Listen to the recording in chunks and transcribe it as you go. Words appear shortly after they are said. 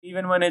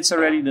Even when it's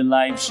already the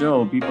live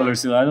show, people are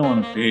still, I don't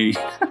want to pay.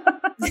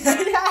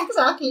 Yeah,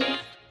 exactly.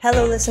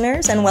 Hello,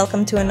 listeners, and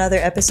welcome to another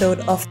episode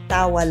of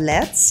Tawa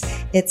Let's.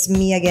 It's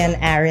me again,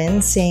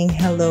 Aaron, saying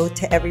hello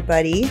to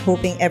everybody.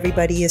 Hoping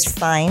everybody is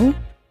fine.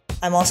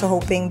 I'm also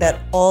hoping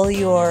that all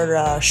your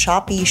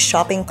Shopee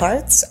shopping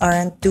carts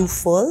aren't too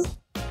full.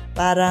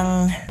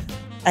 Parang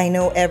I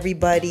know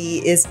everybody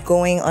is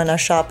going on a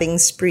shopping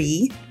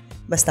spree.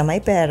 Basta may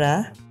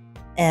pera.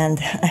 And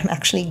I'm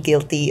actually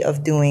guilty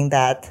of doing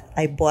that.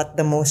 I bought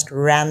the most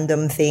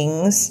random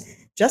things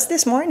just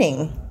this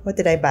morning. What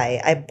did I buy?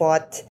 I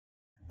bought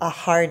a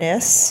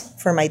harness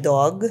for my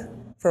dog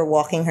for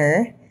walking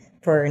her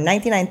for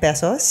 99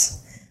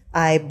 pesos.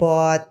 I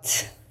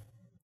bought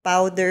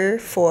powder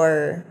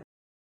for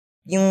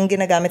yung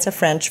ginagamit sa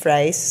French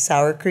fries,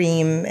 sour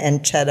cream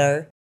and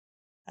cheddar.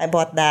 I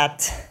bought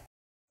that.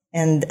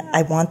 And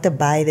I want to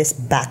buy this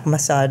back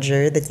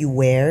massager that you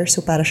wear.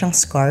 So para siyang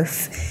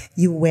scarf.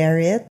 You wear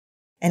it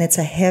and it's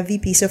a heavy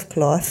piece of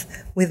cloth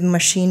with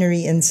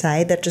machinery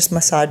inside that just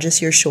massages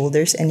your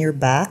shoulders and your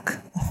back.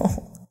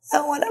 Oh,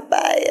 I want to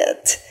buy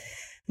it.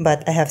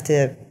 But I have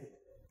to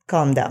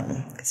calm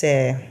down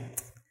kasi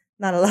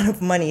not a lot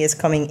of money is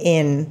coming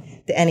in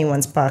to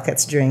anyone's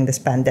pockets during this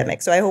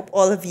pandemic. So I hope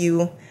all of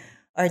you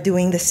are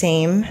doing the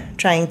same,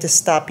 trying to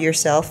stop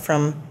yourself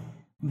from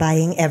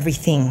buying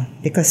everything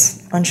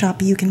because on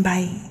Shopee you can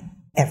buy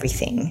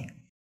everything.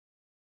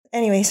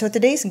 Anyway, so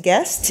today's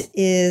guest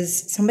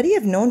is somebody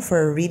I've known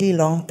for a really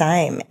long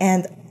time,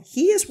 and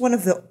he is one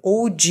of the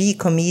OG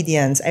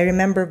comedians. I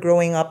remember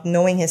growing up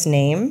knowing his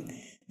name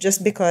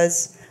just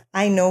because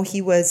I know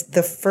he was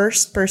the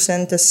first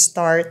person to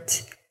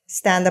start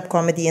stand-up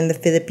comedy in the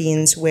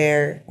Philippines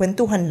where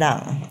kwentuhan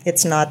lang.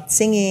 It's not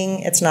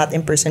singing, it's not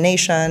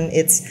impersonation,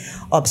 it's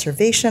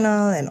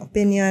observational and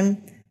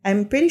opinion.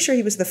 I'm pretty sure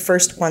he was the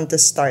first one to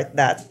start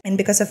that. And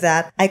because of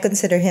that, I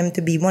consider him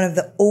to be one of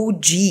the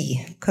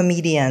OG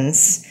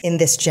comedians in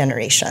this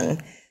generation.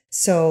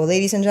 So,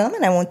 ladies and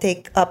gentlemen, I won't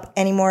take up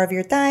any more of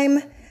your time.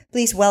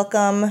 Please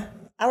welcome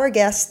our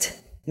guest,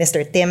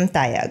 Mr. Tim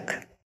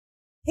Tayag.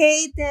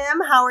 Hey,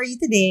 Tim, how are you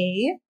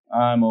today?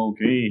 I'm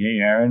okay. Hey,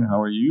 Aaron, how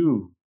are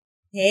you?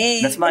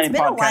 Hey, That's my it's been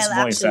a podcast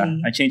while, voice.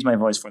 actually. I changed my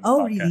voice for the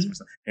Oh, podcast.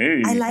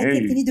 really? Hey, I like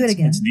it. Can you do it it's-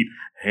 again? It's deep.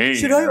 Hey,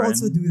 Should I Aaron.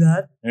 also do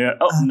that? Yeah.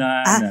 Oh,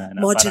 nah.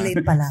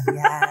 Modulate pala.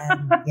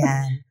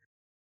 Yan.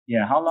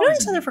 Yeah, how long We've known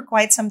is each other it? for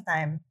quite some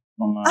time.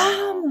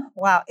 Mga-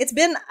 Wow. It's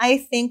been, I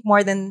think,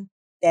 more than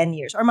 10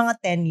 years or mga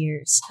 10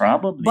 years.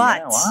 Probably. but-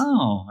 Yeah,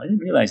 wow. I didn't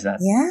realize that.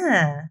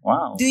 Yeah.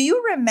 Wow. Do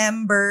you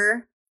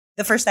remember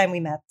the first time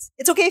we met?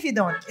 It's okay if you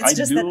don't. It's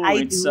just that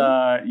I It's do.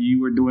 you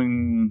were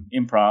doing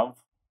improv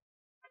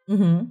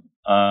Mhm.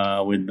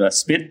 with the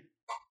spit.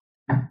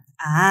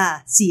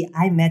 See,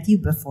 I met you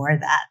before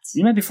that.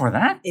 You met before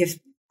that? If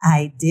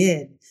I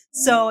did.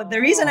 So the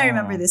reason I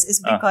remember this is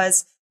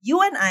because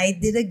you and I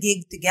did a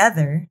gig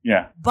together,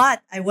 Yeah.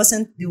 but I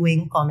wasn't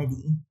doing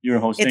comedy. You were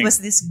hosting. It was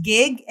this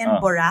gig in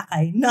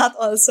Boracay, not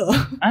also.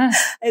 Ah,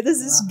 It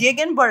was this gig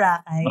in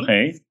Boracay,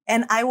 okay.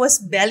 and I was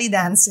belly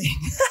dancing.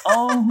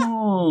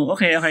 Oh,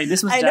 okay.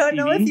 This was I Jack don't TV?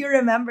 know if you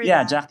remember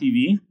Yeah, that. Jack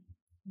TV.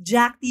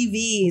 Jack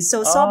TV.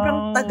 So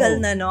sobrang Oh.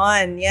 tagal na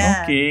nun.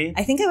 Yeah. Okay.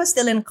 I think I was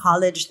still in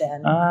college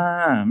then.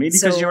 Maybe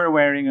because So- you were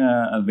wearing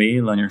a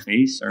veil on your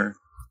face, or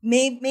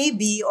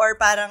Maybe, or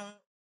parang,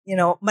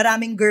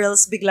 maraming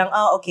girls biglang,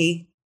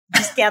 okay,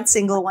 just can't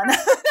single one.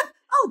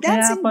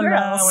 Dancing Kaya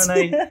pala,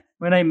 girls.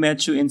 when I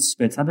met you in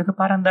Spit, sabi ko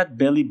parang that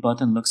belly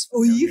button looks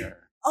Oh, you- familiar.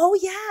 Oh,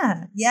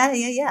 yeah.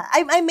 Yeah.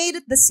 I made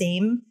it the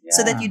same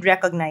so that Yeah. you'd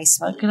recognize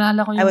me.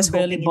 Kilala ko I yung was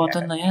belly hoping you'd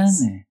button na yan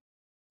recognize. eh.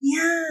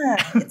 Yeah.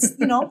 It's,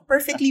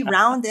 perfectly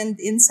round and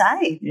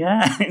inside.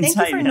 Yeah, Thank you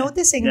inside. for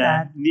noticing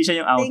Yeah. that. Hindi siya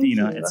yung outie, Thank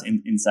no? you. It's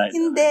inside.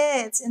 Hindi,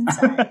 it's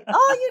inside.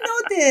 Oh, you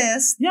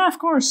noticed. Yeah, of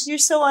course.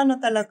 You're so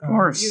talaga. Of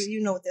course. You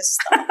noticed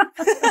stuff.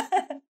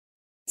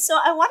 So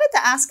I wanted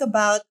to ask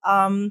about,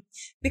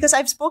 because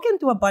I've spoken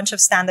to a bunch of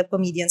stand-up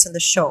comedians on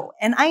the show,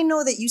 and I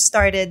know that you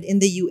started in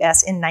the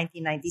US in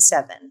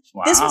 1997.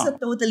 Wow. This was a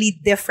totally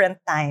different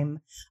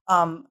time,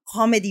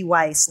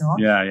 comedy-wise, no?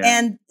 Yeah.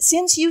 And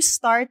since you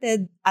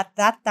started at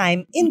that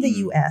time in the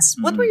US,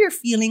 what were your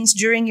feelings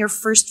during your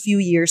first few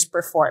years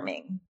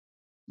performing?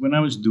 When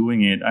I was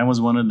doing it, I was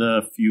one of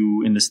the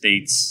few in the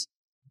States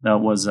that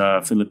was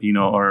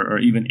Filipino or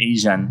even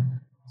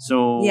Asian.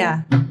 So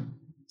Yeah.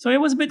 So it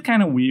was a bit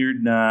kind of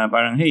weird na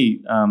parang,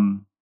 hey,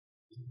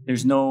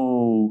 there's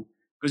no...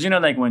 Because,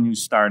 like when you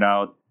start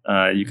out,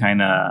 you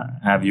kind of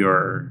have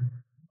your,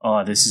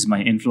 this is my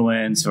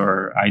influence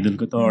or idol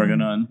ko to or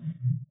ganon.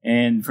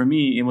 And for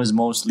me, it was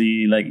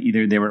mostly like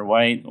either they were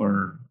white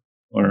or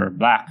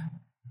black.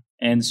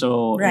 And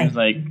so it was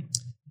like,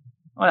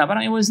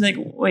 parang it was like,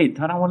 wait,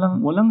 parang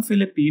walang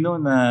Filipino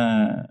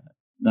na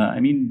I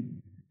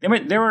mean,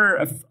 there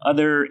were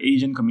other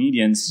Asian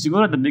comedians.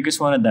 Siguro the biggest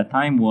one at that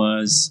time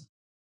was...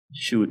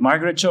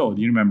 Margaret Cho.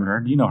 Do you remember her?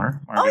 Do you know her?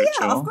 Margaret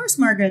Cho? Of course,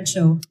 Margaret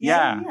Cho.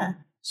 Yeah.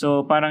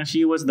 So parang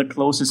she was the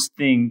closest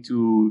thing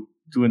to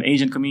an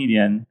Asian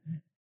comedian.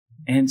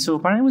 And so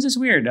parang it was just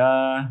weird.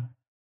 Parang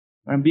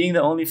I'm being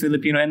the only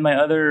Filipino, and my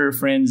other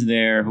friends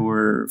there who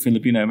were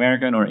Filipino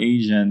American or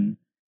Asian,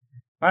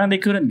 parang they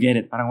couldn't get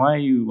it. Parang why are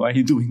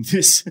you doing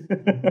this?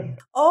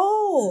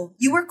 Oh,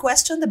 you were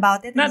questioned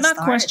about it. Not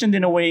questioned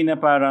in a way na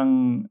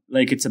parang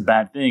like it's a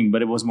bad thing,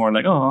 but it was more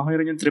like, oh, okay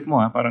rin yung trip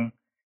mo, ha? Parang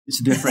it's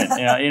different.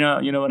 Yeah,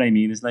 you know what I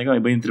mean. It's like, oh,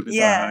 iba yung trip ito.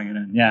 Yeah. Parang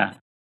ganun. Yeah.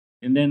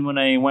 And then when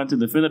I went to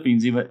the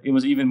Philippines, it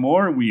was even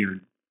more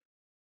weird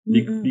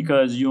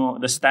because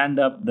the stand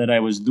up that I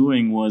was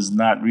doing was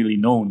not really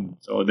known.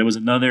 So there was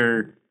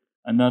another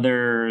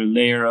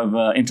layer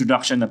of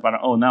introduction that parang,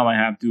 oh, now I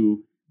have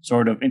to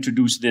sort of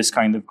introduce this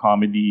kind of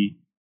comedy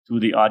to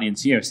the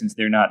audience here since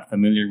they're not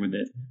familiar with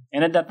it.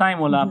 And at that time,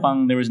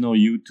 there was no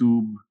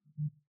YouTube.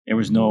 There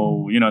was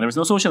no, there was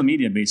no social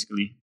media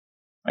basically.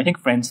 I think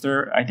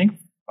Friendster,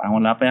 parang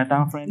wala pa yata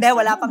ang Friendster. Hindi,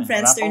 wala pang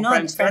Friendster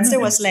nun. Friendster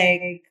was eh.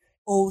 like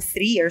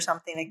 03 or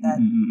something like that.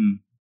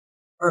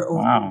 Or 02.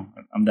 Wow,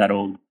 I'm that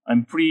old.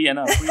 I'm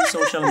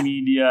pre-social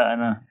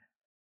media.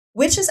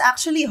 Which is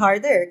actually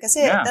harder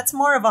kasi that's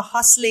more of a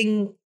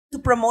hustling to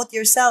promote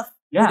yourself.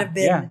 Yeah, would have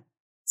been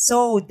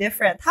so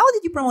different. How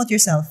did you promote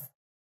yourself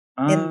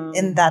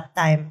in that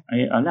time?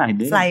 I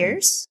did.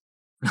 Flyers?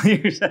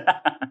 Flyers.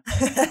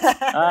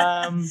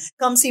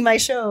 Come see my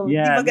show.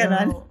 Yeah, Di ba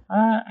ganon?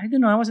 I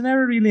don't know. I was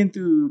never really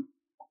into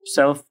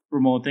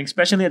self-promoting,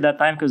 especially at that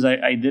time because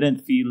I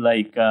didn't feel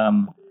like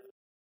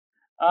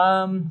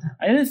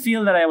I didn't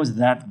feel that I was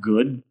that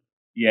good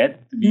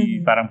yet to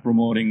be parang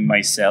promoting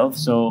myself.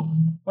 So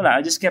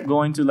I just kept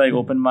going to like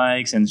open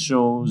mics and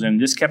shows and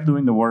just kept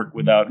doing the work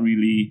without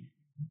really,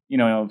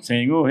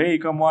 saying, oh, hey,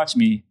 come watch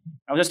me.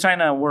 I was just trying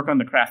to work on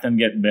the craft and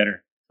get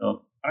better.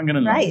 So I'm going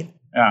to learn. Right.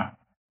 Yeah.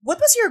 What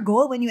was your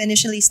goal when you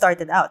initially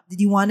started out? Did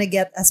you want to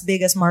get as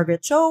big as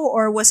Margaret Cho,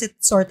 or was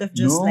it sort of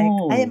just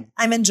like,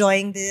 I'm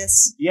enjoying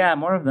this? Yeah,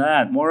 more of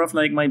that. More of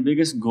like my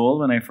biggest goal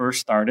when I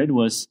first started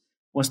was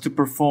to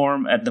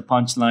perform at the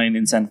Punchline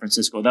in San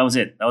Francisco. That was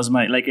it. That was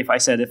my, like if I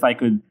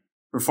could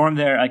perform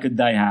there, I could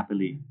die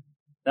happily.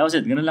 That was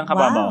it. Ganun lang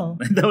kababaw. Wow.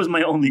 That was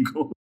my only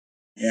goal.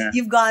 Yeah.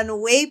 You've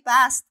gone way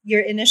past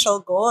your initial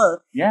goal.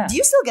 Yeah. Do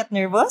you still get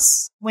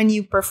nervous when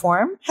you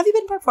perform? Have you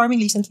been performing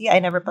recently? I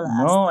never pala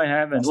asked. No, I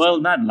haven't.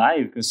 Well, not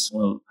live because,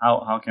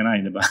 how can I,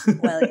 diba?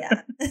 Well,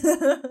 yeah.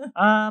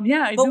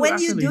 Yeah, I do. But when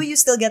actually. you do, you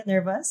still get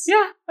nervous?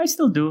 Yeah, I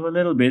still do a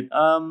little bit.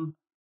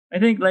 I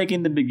think like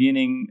in the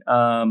beginning,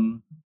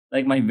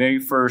 like my very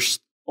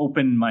first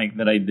open mic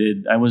that I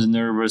did, I was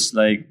nervous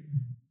like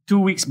 2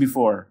 weeks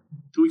before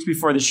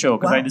the show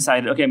because I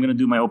decided, okay, I'm going to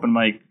do my open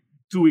mic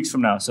 2 weeks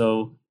from now.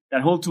 So that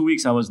whole 2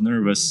 weeks I was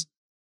nervous.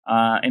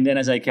 And then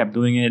as I kept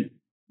doing it,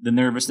 the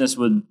nervousness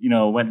would,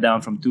 went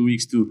down from 2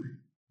 weeks to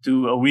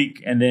a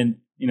week. And then,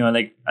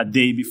 like a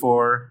day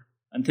before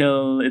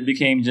until it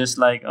became just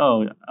like,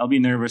 oh, I'll be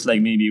nervous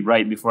like maybe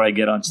right before I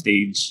get on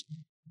stage.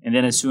 And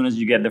then as soon as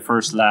you get the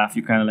first laugh,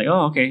 you kind of like,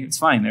 oh, okay, it's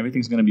fine.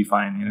 Everything's going to be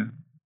fine,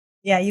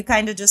 Yeah, you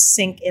kind of just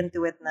sink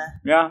into it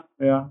na.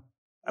 Yeah.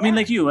 I mean,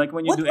 like you, like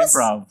when you do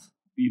improv,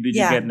 did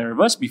you get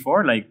nervous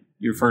before, like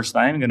your first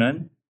time,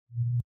 ganun?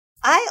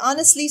 I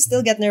honestly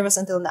still get nervous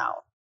until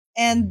now.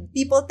 And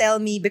people tell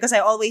me, because I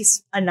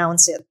always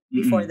announce it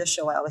before the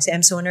show, I always say,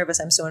 I'm so nervous.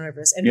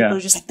 And people are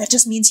just like, that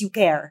just means you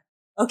care.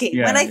 Okay,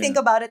 when I think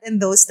about it in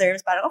those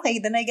terms, parang, okay,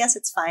 then I guess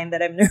it's fine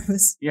that I'm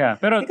nervous. Yeah,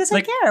 pero because I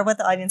care what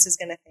the audience is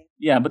going to think.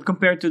 Yeah, but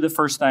compared to the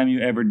first time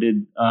you ever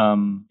did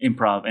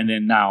improv and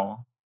then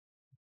now,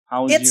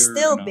 it's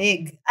still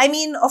big. I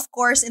mean, of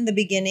course, in the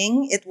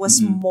beginning, it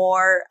was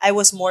I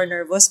was more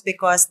nervous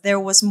because there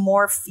was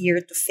more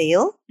fear to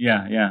fail.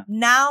 Yeah.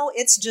 Now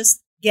it's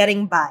just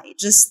getting by.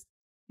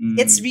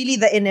 It's really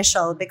the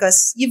initial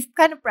because you've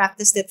kind of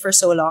practiced it for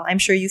so long. I'm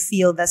sure you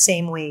feel the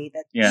same way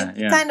that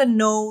you kind of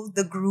know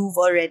the groove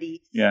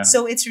already. Yeah.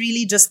 So it's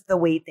really just the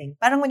waiting.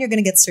 Parang when you're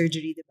going to get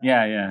surgery, diba?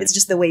 Yeah. It's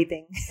just the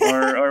waiting.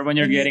 Or when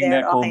you're getting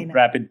that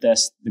rapid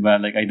test, diba?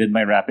 Like I did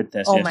my rapid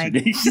test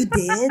yesterday. You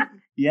did?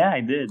 Yeah,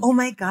 I did. Oh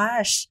my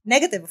gosh.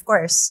 Negative, of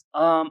course.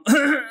 Yeah,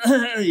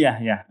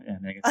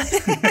 negative.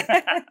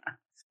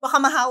 Baka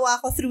mahawa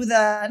ako through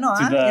the,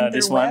 interweb.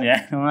 This one,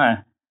 yeah.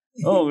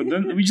 Oh,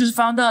 we just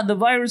found out the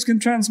virus can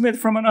transmit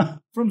from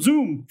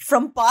Zoom.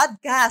 From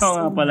podcast.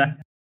 Oh, pala.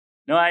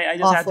 No, I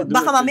just had to do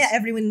Baka mamaya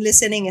everyone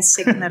listening is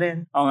sick na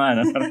rin. Oh,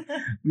 nga.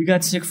 We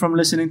got sick from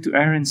listening to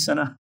Aaron's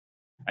sana.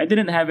 I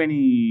didn't have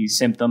any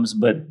symptoms,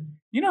 but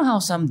you know how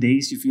some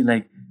days you feel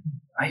like,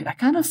 I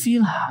kind of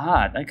feel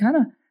hot. I kind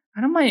of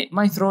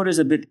my throat is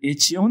a bit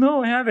itchy. Oh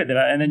no, I have it.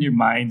 And then your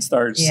mind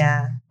starts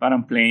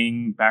parang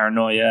playing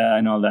paranoia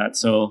and all that.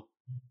 So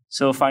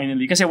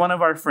finally, kasi one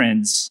of our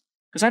friends,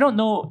 because I don't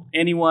know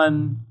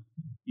anyone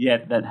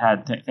yet that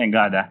had, thank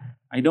God,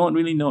 I don't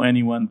really know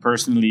anyone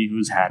personally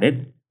who's had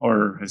it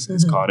or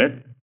has caught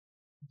it.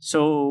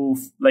 So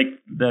like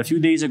a few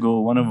days ago,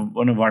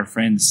 one of our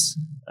friends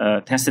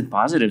tested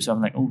positive. So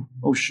I'm like,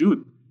 oh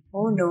shoot.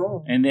 Oh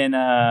no. And then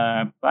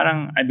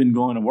parang I've been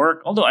going to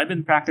work, although I've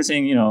been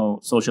practicing,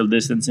 social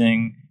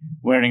distancing,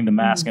 wearing the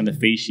mask and the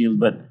face shield,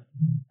 but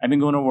I've been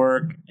going to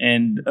work,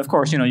 and of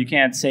course, you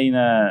can't say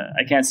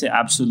I can't say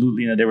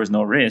absolutely that there was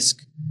no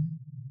risk.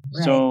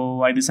 Right.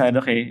 So I decided,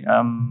 okay,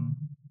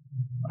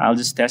 I'll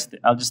just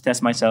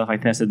test myself. I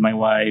tested my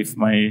wife,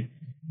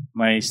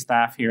 my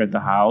staff here at the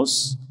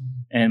house,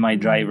 and my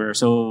driver.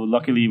 So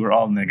luckily, we're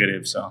all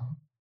negative. So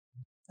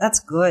That's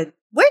good.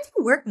 Where do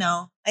you work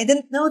now? I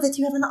didn't know that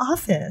you have an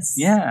office.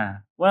 yeah.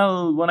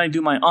 Well, when I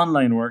do my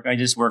online work, I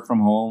just work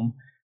from home.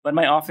 But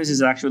my office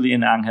is actually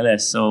in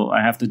Angeles, so I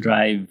have to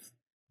drive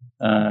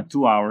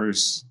 2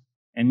 hours,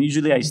 and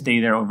usually I stay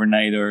there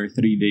overnight or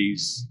 3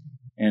 days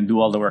and do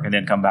all the work, and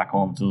then come back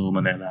home to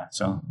Manila.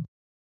 So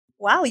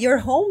Wow, your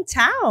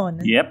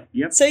hometown. yep.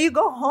 So you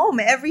go home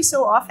every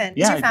so often.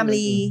 Is Yeah, your I do.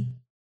 family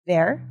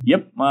there?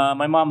 Yep,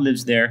 my mom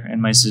lives there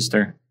and my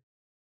sister.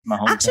 My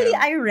hometown. Actually,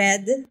 I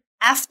read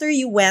after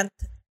you went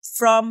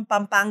from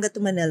Pampanga to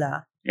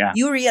Manila, Yeah.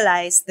 you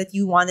realized that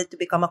you wanted to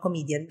become a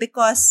comedian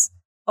because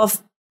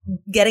of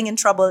getting in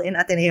trouble in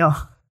Ateneo.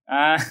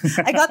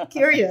 I got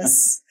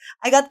curious.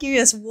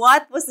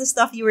 What was the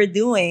stuff you were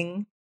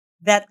doing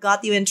that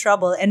got you in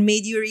trouble and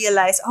made you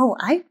realize, oh,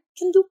 I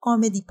can do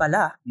comedy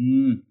pala?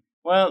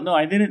 Well, no,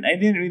 I didn't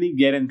really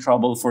get in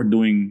trouble for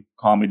doing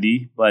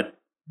comedy, but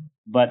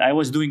I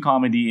was doing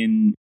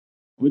comedy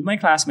with my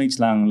classmates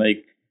lang.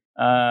 Like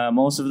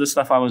most of the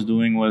stuff I was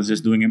doing was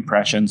just doing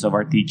impressions of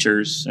our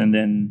teachers, and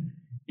then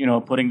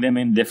putting them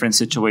in different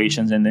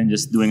situations, and then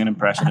just doing an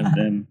impression of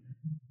them.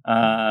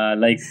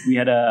 Like we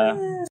had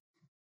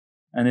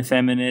an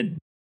effeminate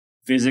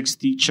physics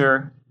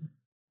teacher,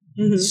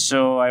 Mhm.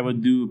 so I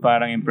would do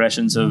parang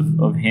impressions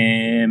of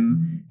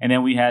him, and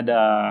then we had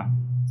a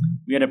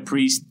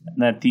priest,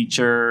 that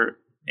teacher,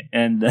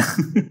 and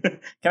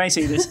can I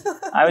say this?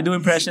 I would do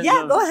impressions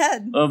Yeah, go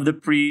ahead. of the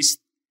priest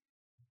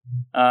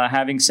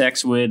having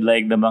sex with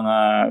like the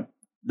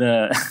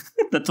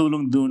the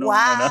tulong dunong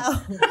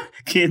Wow.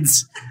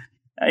 kids.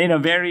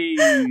 Very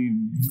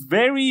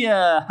very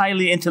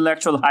highly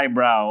intellectual,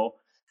 highbrow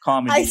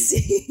comedy. I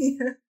see.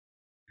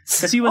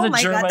 Because he was Oh a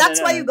my German. God.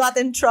 That's why you got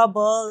in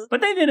trouble.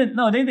 But they didn't.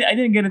 No, I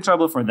didn't get in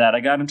trouble for that. I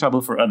got in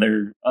trouble for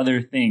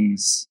other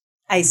things.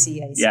 I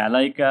see. Yeah,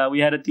 like we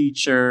had a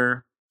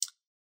teacher,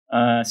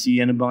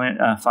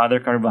 Father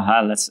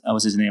Carvajal. That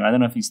was his name. I don't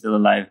know if he's still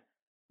alive,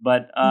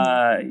 but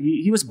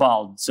he was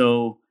bald.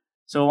 So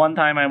one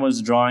time I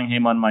was drawing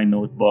him on my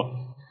notebook,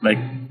 like,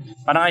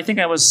 parang I think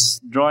I was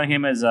drawing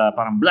him as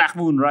parang black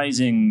moon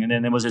rising, and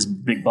then there was his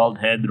big bald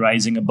head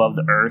rising above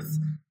the earth,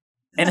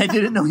 and I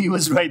didn't know he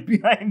was right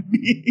behind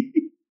me,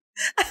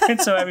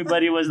 and so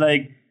everybody was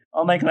like,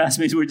 all my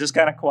classmates were just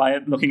kind of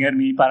quiet, looking at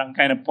me, parang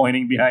kind of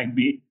pointing behind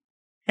me.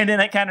 And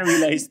then I kind of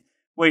realized,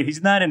 wait,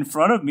 he's not in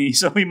front of me,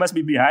 so he must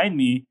be behind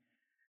me.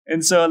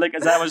 And so, like,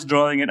 as I was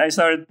drawing it, I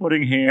started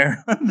putting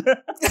hair on the...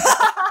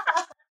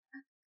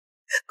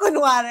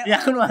 Kunwari.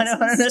 Yeah, kunwari,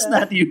 parang that's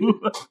not you.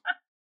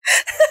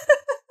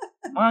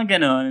 Mga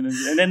ganon.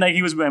 And then, like,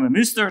 he was going,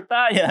 Mr.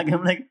 Tayag.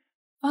 I'm like,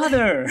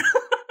 Father.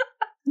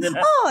 Then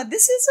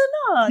This is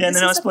yeah, and this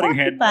then I is was a putting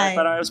hair. porcupine.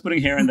 Parang I was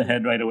putting hair on the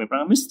head right away.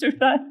 Parang, Mr.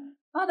 Tayag,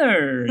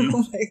 Father.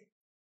 Oh my.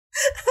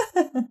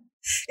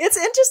 It's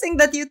interesting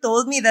that you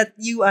told me that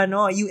you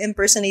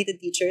impersonated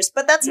teachers,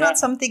 but that's Yeah. not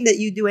something that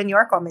you do in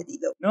your comedy,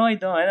 though. No, I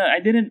don't. I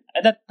didn't.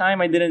 At that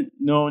time, I didn't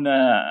know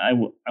I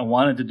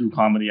wanted to do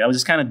comedy. I was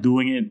just kind of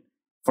doing it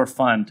for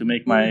fun to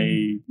make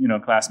my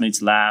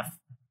classmates laugh.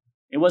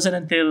 It wasn't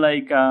until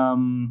like I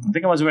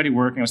think I was already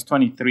working. I was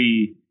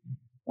 23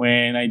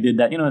 when I did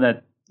that.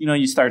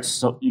 You start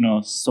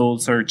soul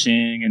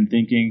searching and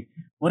thinking,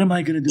 what am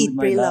I gonna do Eat, with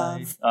my pray,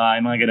 life?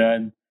 Am I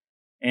gonna?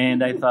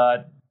 And I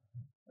thought,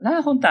 wala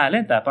akong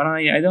talent.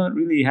 Parang I don't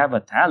really have a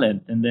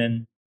talent. And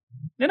then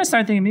I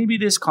started thinking maybe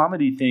this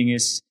comedy thing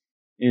is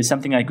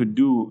something I could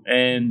do.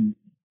 And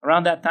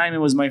around that time,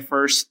 it was my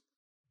first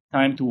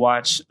time to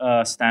watch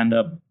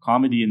stand-up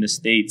comedy in the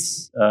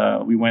States.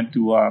 We went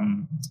to I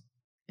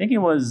think it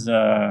was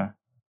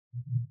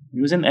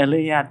in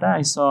LA yata.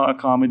 I saw a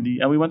comedy.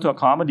 We went to a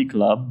comedy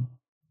club,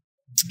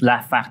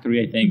 Laugh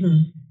Factory, I think.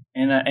 Mhm.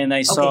 And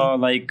I saw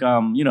like a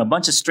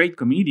bunch of straight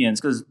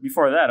comedians, because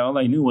before that all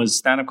I knew was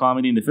stand-up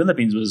comedy in the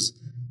Philippines was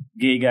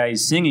gay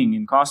guys singing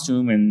in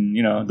costume and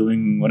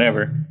doing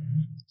whatever.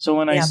 So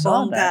when I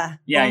saw that,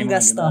 yung bongga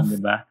mga stuff. ganon,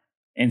 diba?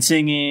 And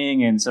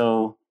singing, and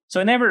so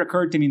it never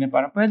occurred to me na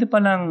parang pwede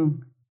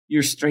palang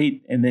you're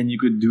straight and then you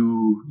could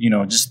do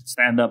just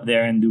stand up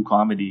there and do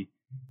comedy.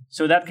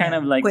 So that kind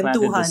of like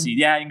planted the Kwentuhan. seed.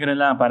 Yeah, yung ganun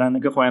lang, parang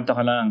nagkakwento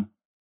ka lang.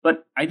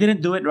 But I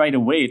didn't do it right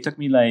away. It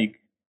took me like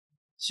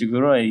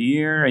siguro a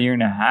year and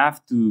a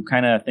half to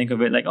kind of think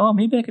of it like, oh,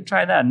 maybe I could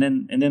try that. And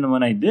then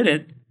when I did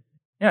it,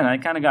 yeah, I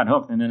kind of got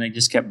hooked, and then I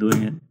just kept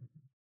doing it.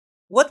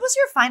 What was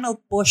your final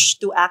push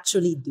to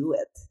actually do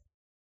it?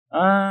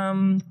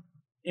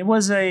 It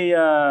was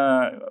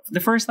the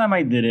first time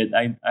I did it,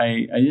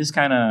 I just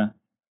kind of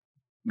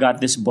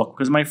got this book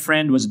because my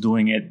friend was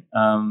doing it.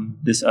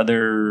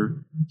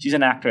 She's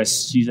an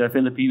actress. She's a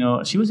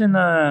Filipino. She was in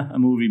a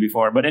movie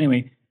before, but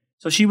anyway.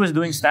 So she was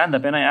doing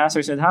stand-up, and I asked her,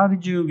 I said, how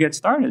did you get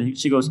started?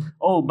 She goes,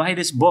 oh, buy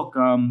this book,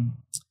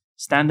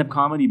 stand-up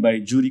comedy by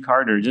Judy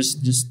Carter.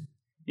 Just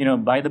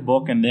buy the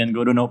book and then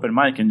go to an open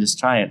mic and just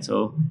try it.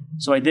 So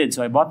I did.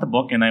 So I bought the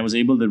book and I was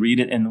able to read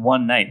it in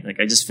one night. Like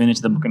I just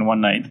finished the book in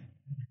one night.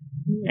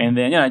 And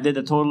then, I did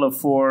a total of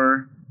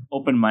 4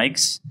 open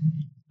mics.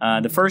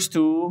 The first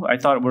 2 I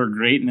thought were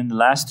great. And then the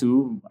last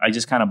 2, I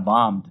just kind of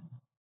bombed.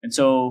 And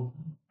so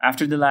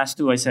after the last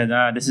 2, I said,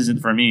 this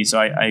isn't for me. So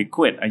I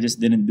quit. I just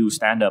didn't do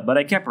stand-up. But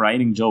I kept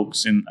writing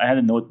jokes and I had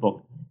a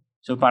notebook.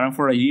 So parang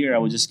for a year, I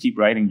would just keep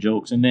writing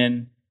jokes. And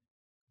then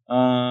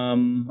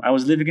I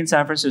was living in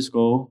San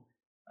Francisco.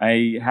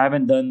 I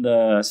haven't done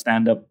the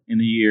stand-up in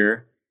a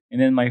year. And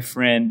then my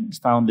friend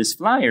found this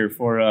flyer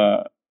for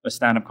a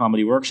stand-up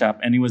comedy workshop.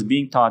 And it was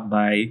being taught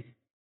by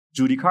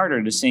Judy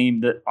Carter,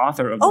 the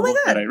author of the book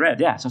that I read.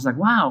 Yeah. So I was like,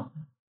 wow.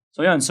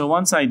 So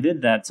once I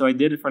did that, so I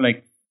did it for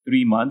like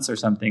 3 months or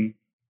something.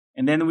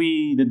 And then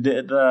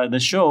the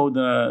show,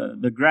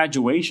 the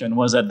graduation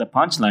was at the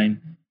Punchline.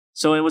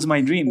 So it was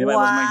my dream. Wow. It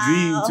was my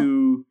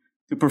dream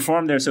to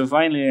perform there. So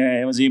finally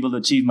I was able to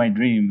achieve my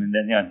dream. And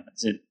then,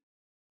 that's it.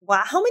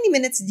 Wow. How many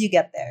minutes did you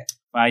get there?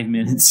 5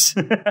 minutes.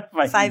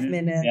 5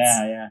 minutes.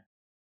 Yeah.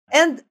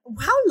 And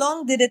how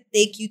long did it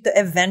take you to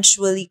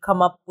eventually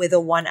come up with a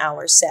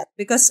 1-hour set?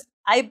 Because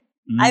I've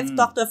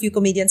talked to a few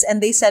comedians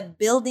and they said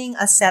building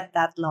a set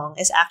that long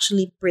is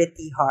actually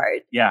pretty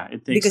hard. Yeah,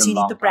 it takes because you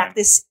need to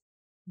practice,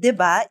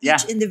 diba?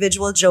 Each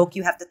individual joke,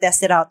 you have to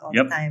test it out all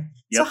the time.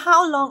 So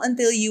how long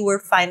until you were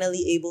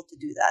finally able to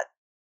do that?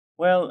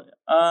 Well,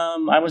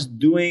 I was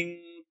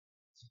doing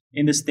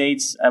in the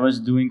States. I was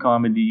doing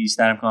comedy,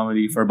 stand-up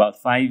comedy for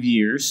about 5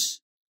 years,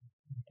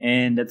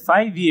 and at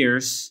 5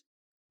 years,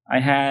 I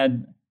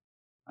had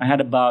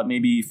about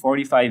maybe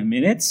 45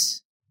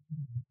 minutes,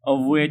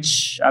 of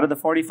which out of the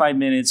 45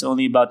 minutes,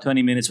 only about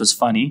 20 minutes was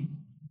funny.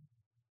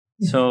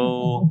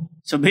 So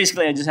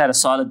basically, I just had a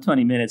solid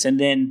 20 minutes, and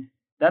then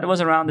that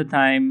was around the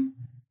time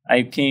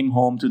I came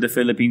home to the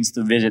Philippines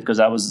to visit because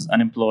I was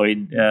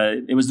unemployed.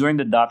 It was during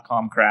the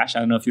 .com crash. I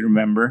don't know if you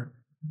remember.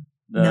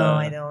 No,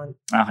 I don't.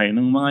 Okay,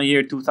 nung mga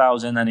year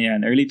 2000,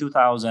 early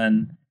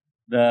 2000,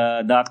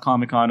 the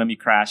 .com economy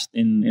crashed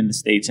in the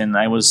States, and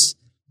I was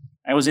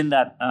in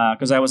that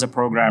because I was a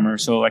programmer,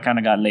 so I kind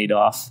of got laid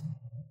off.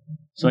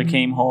 So I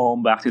came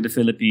home back to the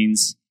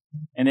Philippines,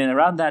 and then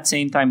around that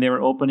same time, they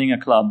were opening a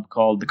club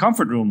called the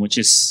Comfort Room, which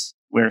is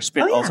where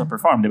Spit also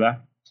performed,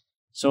 diba?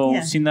 So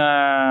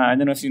I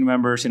don't know if you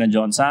remember, sina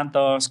John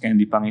Santos,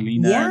 Candy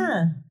Pangilinan.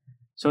 Yeah.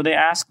 So they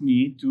asked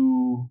me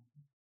to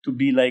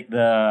be like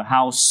the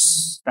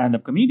house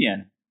stand-up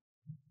comedian.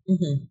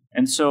 Mm-hmm.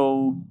 And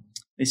so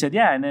they said,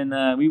 yeah, and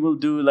then we will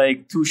do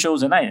like 2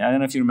 shows a night. I don't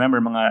know if you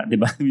remember,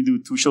 diba? We do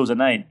 2 shows a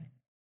night.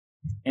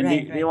 And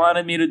they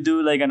wanted me to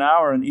do like an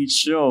hour on each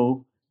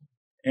show.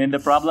 And the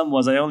problem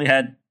was I only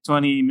had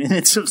 20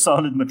 minutes of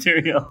solid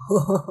material.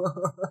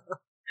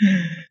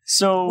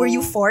 So were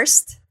you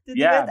forced to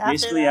do it after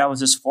basically that? I was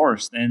just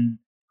forced. And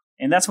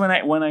that's when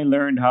I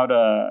learned how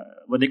to,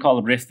 what they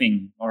call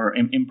riffing or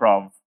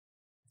improv.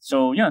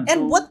 So, yeah.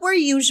 And what were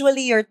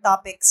usually your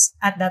topics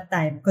at that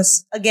time?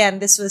 Because, again,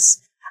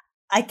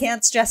 I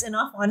can't stress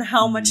enough on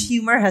how much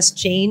humor has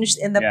changed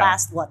in the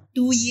past,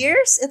 2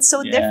 years? It's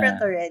so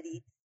different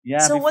already. Yeah.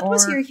 So what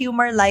was your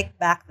humor like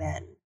back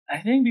then? I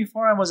think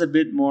before I was a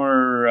bit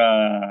more,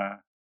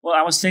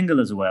 I was single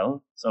as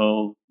well.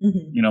 So,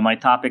 my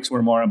topics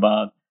were more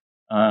about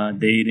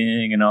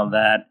dating and all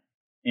that.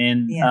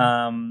 And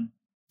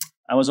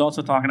I was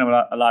also talking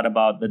a lot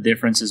about the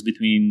differences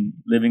between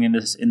living in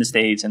the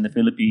States and the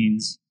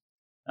Philippines,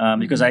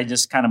 because I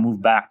just kind of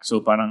moved back. So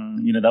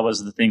parang, that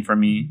was the thing for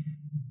me.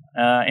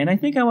 And I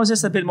think I was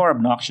just a bit more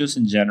obnoxious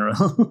in general.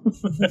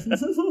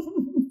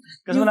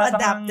 You've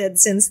adapted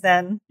since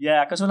then.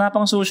 Yeah, because wala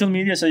pang social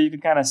media, so you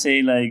could kind of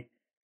say like,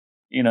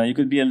 you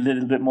could be a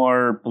little bit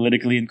more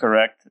politically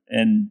incorrect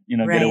and,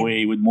 get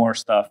away with more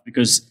stuff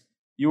because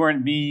you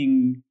weren't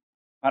being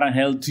parang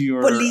held to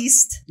your...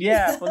 Policed.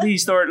 Yeah,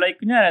 policed. Or like,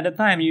 at the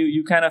time,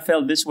 you kind of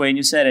felt this way and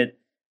you said it.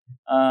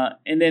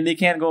 And then they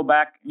can't go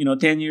back,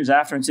 10 years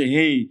after and say,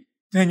 hey,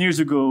 10 years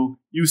ago,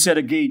 you said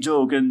a gay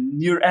joke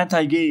and you're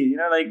anti-gay.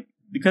 Like,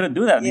 they couldn't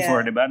do that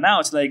before. But now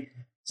it's like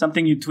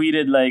something you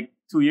tweeted like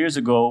 2 years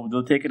ago,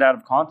 they'll take it out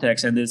of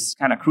context and just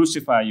kind of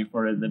crucify you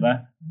for it,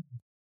 diba?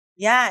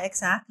 Yeah,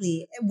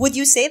 exactly. Would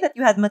you say that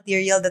you had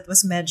material that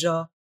was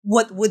medyo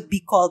what would be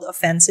called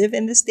offensive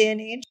in this day and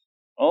age?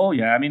 Oh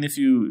yeah, I mean if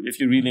you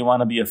really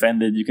want to be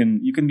offended, you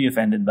can be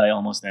offended by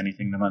almost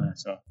anything naman.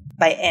 So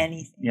by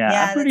anything.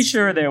 Yeah, I'm pretty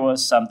sure there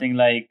was something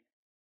like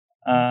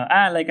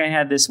like I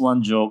had this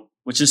one joke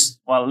which is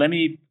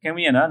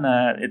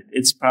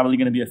it's probably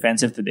going to be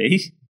offensive today.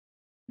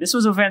 This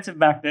was offensive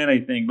back then, I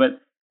think, but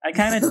I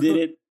kind of did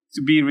it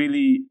to be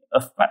really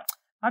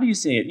how do you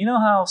say it? You know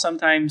how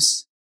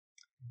sometimes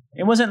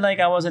it wasn't like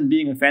I wasn't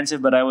being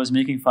offensive, but I was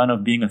making fun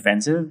of being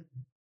offensive.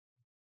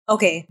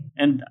 Okay.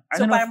 And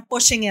I'm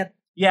pushing it.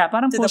 Yeah,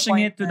 parang pushing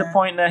it to the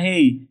point that,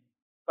 hey,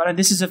 parang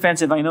this is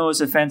offensive. I know it's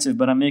offensive,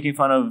 but I'm making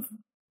fun of...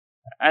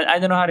 I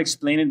don't know how to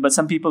explain it, but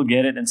some people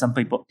get it and some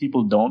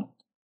people don't.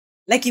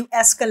 Like you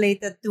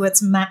escalated to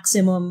its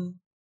maximum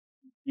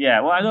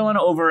Yeah, well, I don't want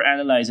to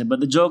overanalyze it, but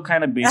the joke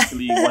kind of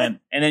basically went,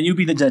 and then you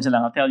be the judge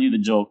lang. I'll tell you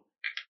the joke.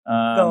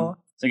 Go.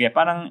 So yeah,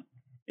 parang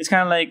it's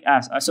kind of like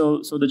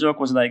so the joke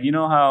was like, you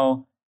know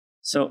how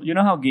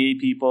gay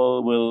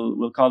people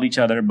will call each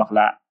other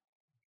bakla,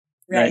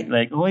 Right.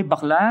 like oy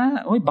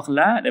bakla,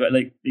 diba?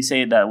 Like they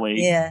say it that way.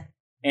 Yeah.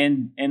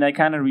 And I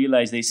kind of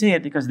realized they say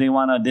it because they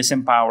want to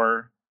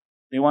disempower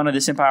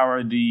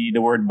the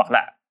word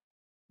bakla.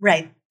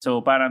 Right.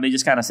 So parang they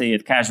just kind of say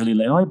it casually,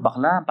 like oy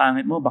bakla,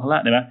 pangit mo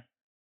bakla, diba?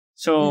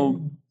 So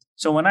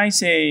when I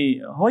say,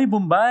 hoy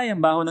Bombay,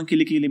 ang baho ng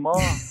kilikili mo.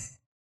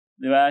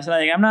 Diba? It's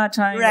like, I'm not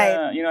trying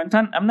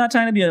to, I'm not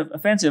trying to be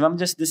offensive. I'm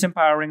just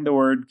disempowering the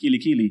word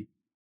kilikili.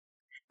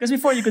 Because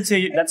before you could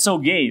say, that's so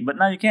gay, but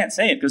now you can't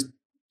say it because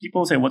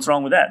people say, what's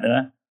wrong with that?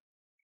 Diba?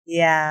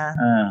 Yeah.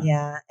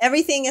 Yeah.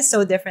 Everything is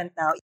so different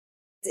now.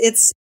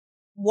 It's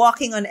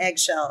walking on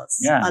eggshells.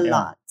 Yeah, a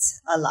lot.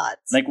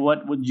 Like,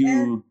 what would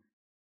you...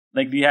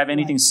 Like, do you have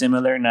anything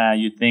similar now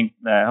you think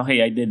that,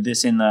 okay, I did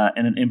this in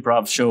an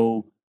improv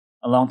show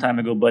a long time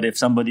ago, but if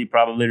somebody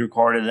probably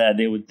recorded that,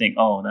 they would think,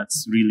 oh,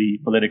 that's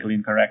really politically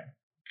incorrect?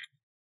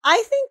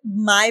 I think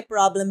my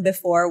problem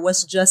before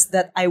was just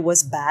that I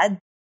was bad.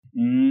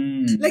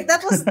 Like,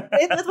 that was,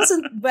 it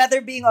wasn't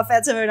whether being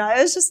offensive or not.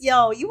 It was just,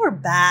 you were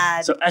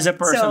bad. So, as a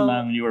person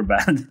lang, you were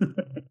bad.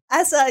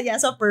 as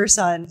a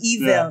person,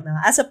 evil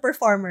na. As a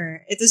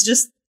performer, it was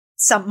just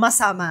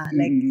masama,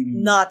 like,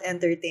 not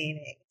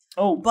entertaining.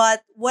 Oh,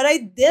 but what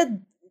I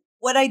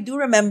do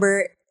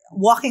remember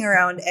walking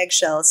around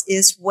eggshells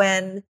is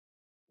when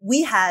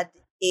we had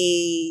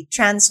a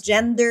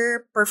transgender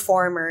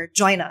performer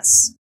join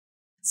us.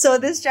 So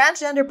this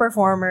transgender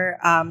performer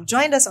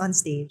joined us on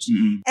stage,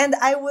 and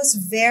I was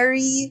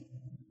very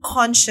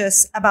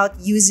conscious about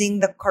using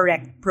the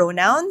correct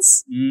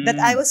pronouns that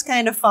I was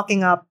kind of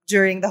fucking up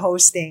during the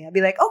hosting. I'd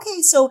be like,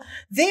 okay, so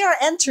they are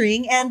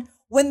entering, and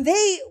when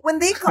they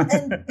call,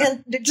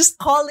 and they're just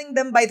calling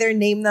them by their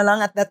name na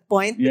lang at that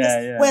point.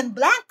 Because when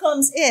Black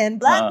comes in,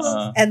 Black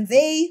will, and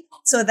they,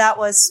 so that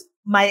was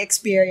my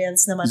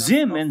experience naman.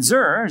 Zim and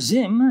Zer,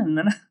 Zim.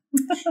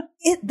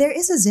 There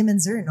is a Zim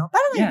and Zer, no?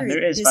 Parang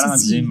there is. Parang a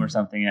Zim or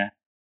something, yeah.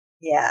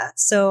 Yeah,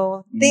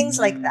 so things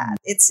like that.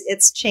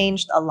 It's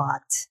changed a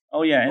lot.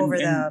 Oh, yeah.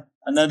 And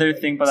another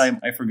thing but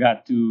I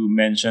forgot to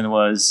mention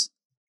was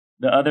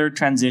the other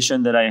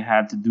transition that I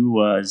had to do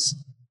was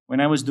when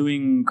I was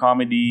doing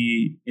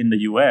comedy in the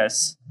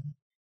US,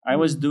 I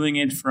was doing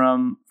it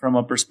from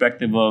a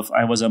perspective of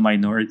I was a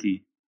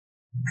minority.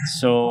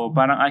 So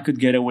parang I could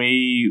get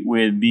away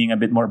with being a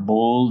bit more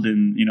bold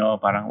and,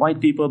 parang white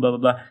people, blah, blah,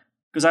 blah.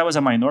 Because I was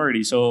a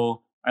minority.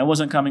 So I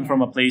wasn't coming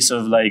from a place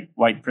of like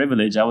white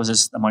privilege. I was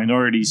just a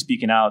minority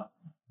speaking out.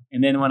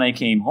 And then when I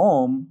came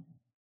home,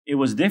 it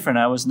was different.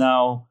 I was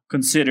now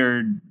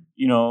considered,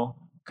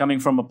 coming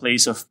from a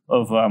place of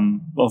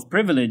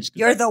privilege.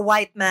 You're the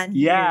white man.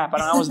 Yeah,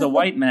 but I was the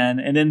white man,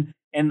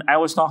 and I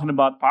was talking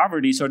about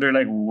poverty, so they're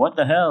like, "What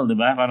the hell?"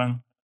 Diba?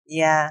 Parang,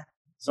 yeah.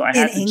 So I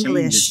had to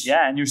English. change it.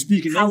 Yeah, and you're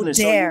speaking English,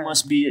 so you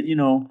must be,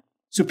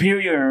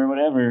 superior or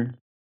whatever.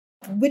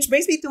 Which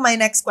brings me to my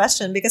next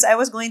question, because I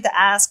was going to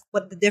ask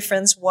what the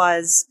difference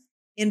was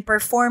in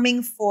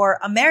performing for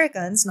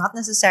Americans, not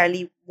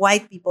necessarily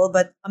white people,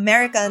 but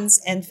Americans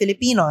and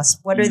Filipinos.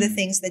 What are the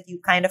things that you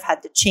kind of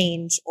had to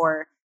change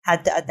or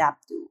had to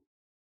adapt to?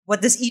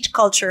 What does each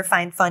culture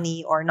find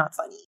funny or not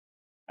funny?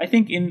 I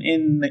think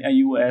in a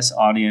US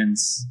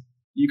audience,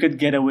 you could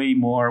get away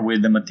more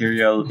with the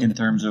material in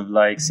terms of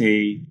like,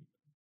 say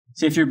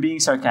if you're being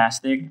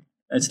sarcastic,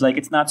 it's like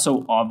it's not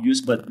so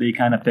obvious, but they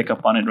kind of pick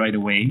up on it right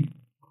away.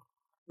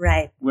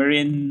 Right.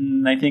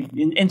 Wherein I think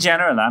in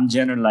general, I'm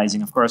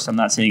generalizing. Of course, I'm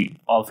not saying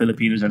all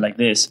Filipinos are like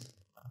this.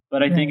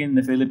 But I think in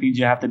the Philippines,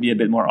 you have to be a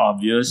bit more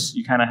obvious.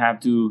 You kind of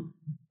have to,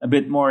 a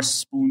bit more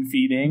spoon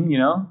feeding,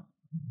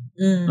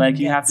 like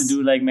you have to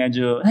do like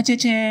medyo, like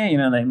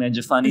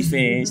medyo funny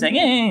face, like,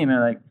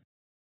 like.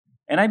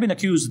 And I've been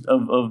accused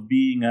of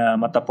being a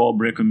mata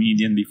pobre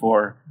comedian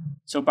before.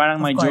 So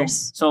parang my joke.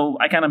 So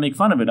I kind of make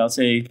fun of it. I'll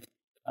say,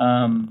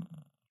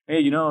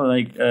 hey,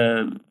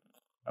 a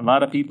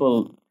lot of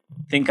people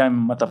think I'm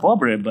mata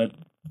pobre, but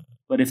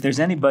if there's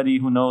anybody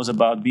who knows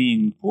about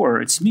being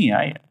poor, it's me.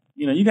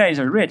 You guys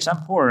are rich.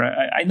 I'm poor.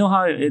 I know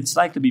how it's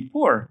like to be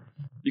poor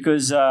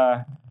because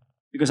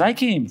I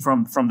came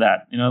from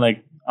that.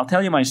 Like I'll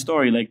tell you my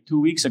story. Like 2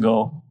 weeks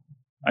ago,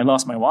 I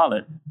lost my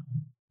wallet,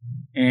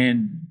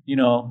 and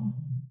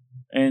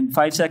and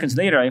 5 seconds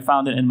later, I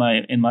found it in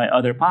my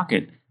other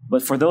pocket.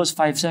 But for those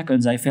 5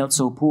 seconds, I felt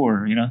so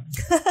poor.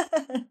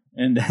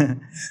 And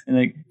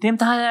like Tim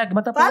Tayag,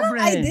 mata pobre.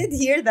 I did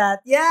hear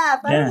that. Yeah,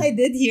 I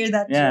did hear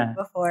that joke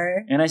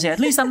before. And I say, at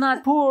least I'm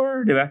not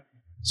poor, diba?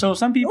 So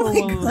some people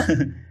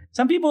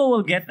some people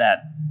will get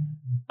that,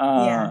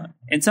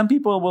 and some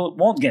people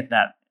won't get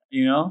that.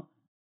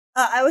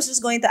 I was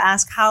just going to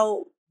ask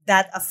how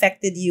that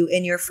affected you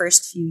in your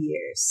first few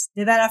years.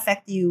 Did that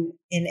affect you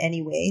in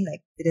any way?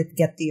 Like, did it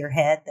get to your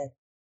head that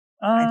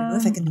I don't know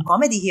if I can do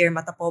comedy here,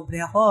 mata pobre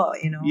ako,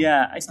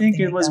 Yeah, I think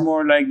it was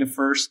more like the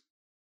first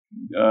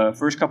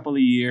couple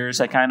of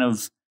years. I kind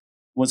of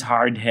was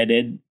hard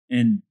headed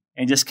and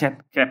just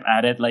kept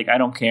at it. Like, I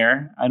don't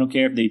care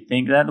if they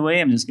think that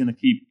way. I'm just gonna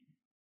keep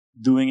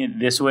doing it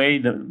this way,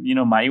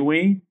 my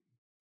way.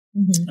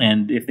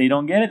 And if they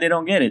don't get it, they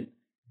don't get it.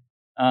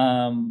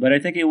 But I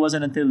think it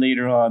wasn't until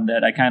later on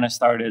that I kind of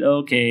started,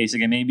 okay, so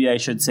maybe I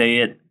should say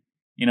it,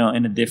 in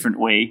a different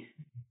way.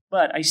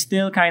 But I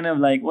still kind of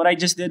like, what I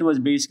just did was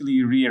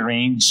basically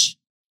rearrange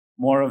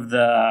more of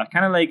the,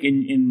 kind of like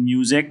in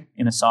music,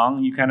 in a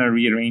song, you kind of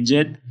rearrange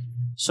it.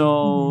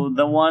 So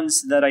the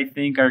ones that I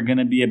think are going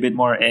to be a bit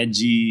more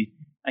edgy,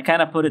 I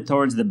kind of put it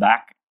towards the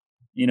back,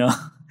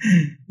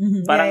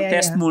 Parang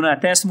test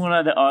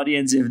muna the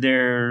audience if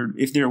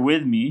they're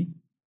with me.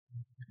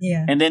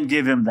 Yeah. And then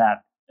give them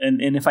that.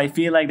 And if I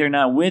feel like they're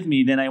not with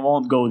me, then I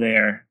won't go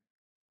there.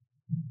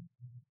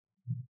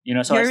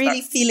 So you're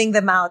really feeling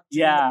them out.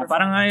 Yeah,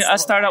 parang I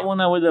start out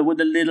una with a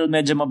little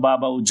medyo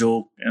mababaw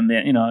joke, and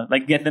then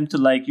like get them to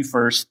like you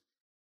first,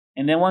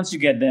 and then once you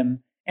get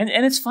them, and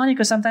it's funny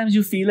because sometimes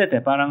you feel it.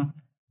 Parang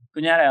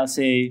kunyari, I'll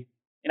say,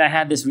 I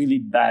had this really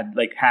bad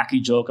like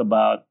hacky joke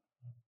about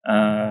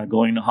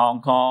going to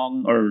Hong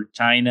Kong or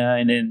China,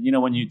 and then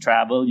when you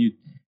travel, you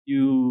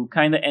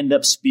kind of end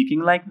up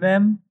speaking like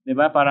them,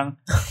 diba? Parang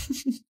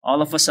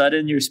all of a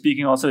sudden you're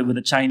speaking also with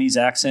a Chinese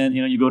accent.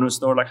 You go to a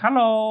store like,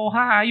 hello,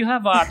 hi, you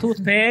have a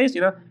toothpaste,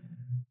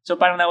 So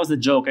parang that was the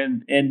joke,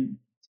 and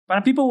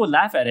parang people would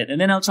laugh at it,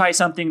 and then I'll try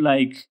something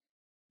like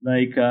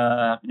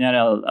I'll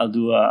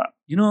do I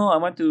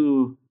went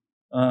to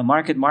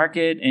market,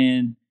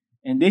 and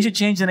they should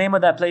change the name of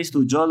that place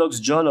to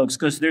Jologs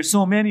because there's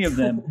so many of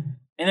them,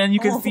 and then you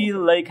can feel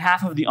like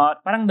half of the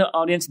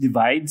audience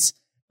divides.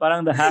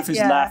 Parang the half is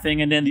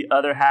laughing and then the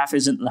other half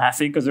isn't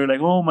laughing because they're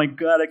like, oh my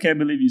God, I can't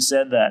believe you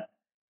said that.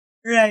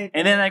 Right.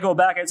 And then I go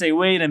back and say,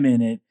 wait a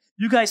minute.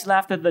 You guys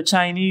laughed at the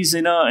Chinese,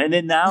 and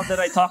then now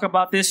that I talk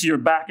about this, you're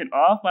backing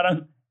off.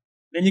 Parang,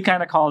 then you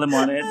kind of call them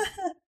on it.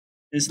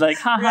 It's like,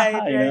 ha ha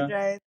ha. Right.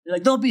 They're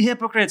like, don't be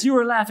hypocrites. You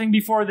were laughing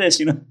before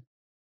this,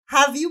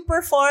 Have you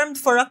performed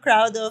for a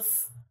crowd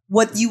of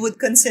what you would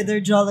consider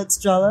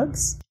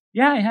Jologs?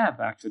 Yeah, I have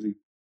actually.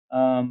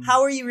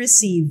 How were you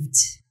received?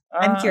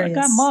 I'm curious.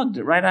 I got mugged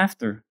right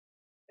after.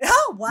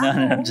 Oh, wow. No,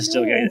 I'm just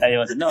joking. They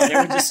were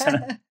just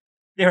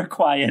they were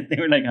quiet. They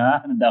were like,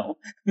 ano daw?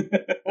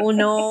 Oh,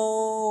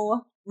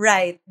 no.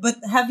 Right. But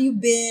have you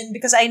been,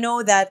 because I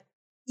know that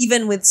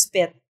even with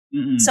Spit,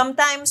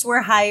 sometimes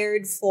we're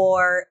hired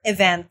for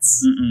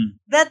events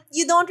that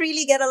you don't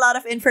really get a lot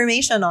of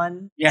information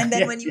on. Yeah, and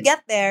then when you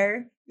get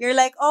there, you're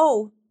like,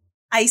 oh,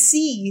 I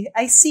see.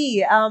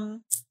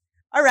 All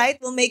right,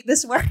 we'll make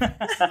this work.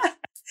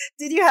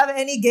 Did you have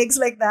any gigs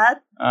like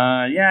that?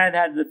 Yeah, I'd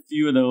had a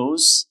few of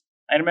those.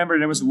 I remember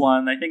there was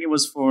one. I think it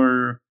was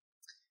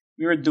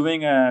we were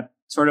doing a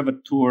sort of a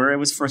tour. It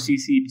was for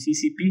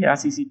CCP.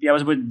 I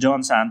was with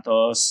John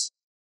Santos.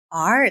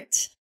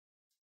 Art.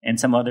 And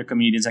some other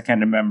comedians, I can't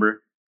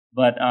remember.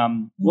 But,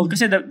 well, because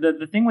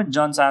the thing with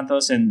John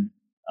Santos and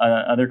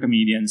other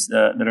comedians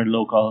that are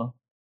local,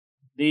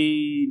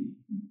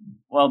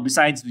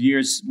 besides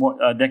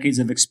decades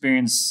of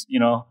experience,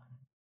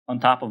 on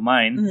top of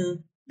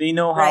mine, they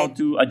know how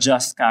to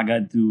adjust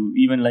kagad to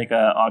even like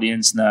a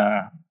audience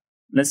masa,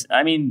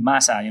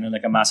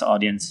 like a masa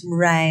audience.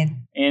 Right.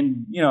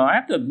 And, I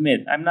have to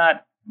admit, I'm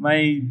not,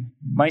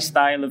 my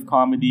style of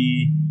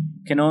comedy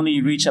can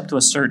only reach up to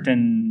a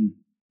certain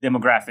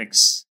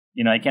demographics.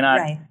 I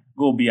cannot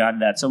go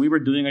beyond that. So we were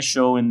doing a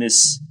show in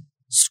this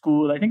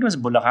school. I think it was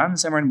Bulacan,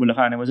 somewhere in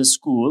Bulacan. It was a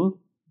school.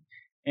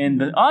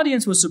 And the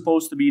audience was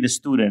supposed to be the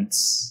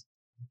students.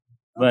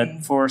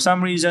 But for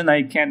some reason,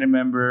 I can't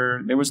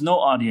remember, there was no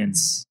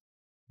audience.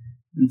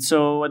 And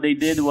so what they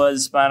did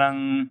was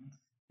parang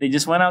they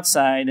just went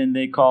outside and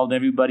they called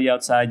everybody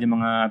outside, yung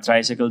mga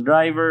tricycle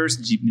drivers,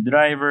 jeepney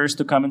drivers,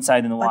 to come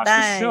inside and watch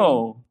the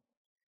show.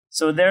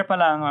 So there pa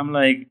lang, I'm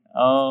like,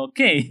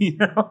 okay,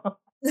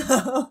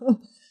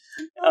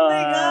 Oh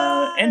my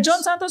gosh. And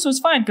John Santos was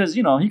fine because,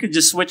 he could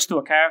just switch to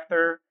a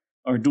character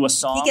or do a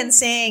song. He can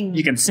sing.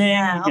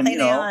 Yeah, okay na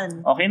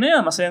yun. Okay na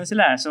yun, masaya na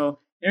sila. So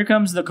here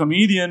comes the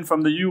comedian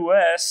from the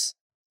US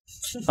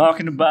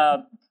talking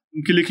about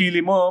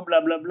kilikili mo,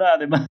 blah, blah, blah,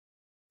 diba?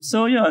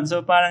 So yun,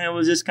 so parang it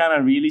was just kind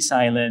of really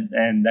silent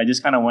and I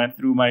just kind of went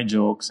through my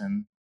jokes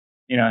and,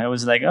 it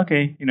was like,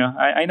 okay,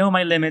 I know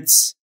my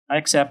limits. I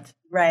accept.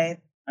 Right.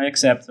 I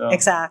accept. So.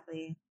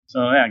 Exactly.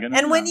 So yeah, good.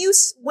 And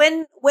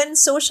when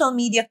social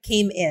media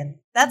came in,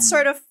 that's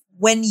sort of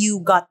when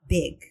you got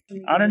big.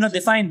 I don't know,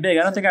 define big.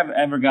 I don't think I've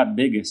ever got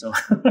big, so.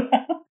 I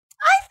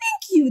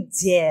think you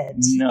did.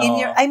 No.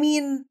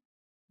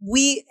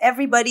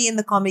 Everybody in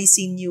the comedy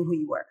scene knew who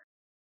you were.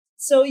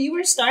 So you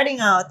were starting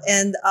out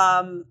and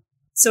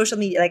social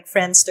media, like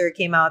Friendster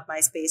came out,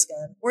 MySpace.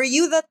 Were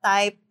you the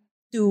type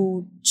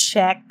to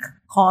check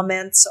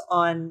comments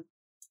on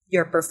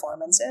your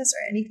performances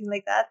or anything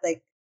like that?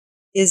 Like,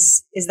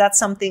 is that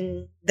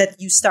something that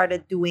you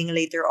started doing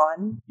later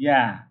on?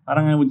 Yeah,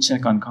 parang I would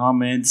check on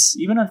comments,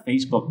 even on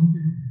Facebook.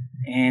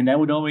 And I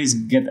would always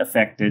get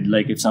affected.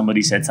 Like if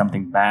somebody said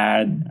something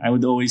bad, I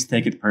would always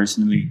take it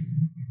personally.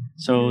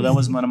 So that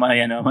was one of my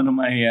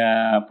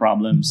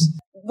problems.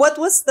 What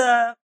was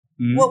the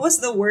Hmm? What was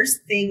the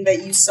worst thing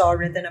that you saw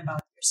written about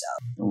yourself?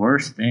 The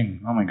worst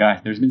thing. Oh my gosh,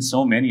 there's been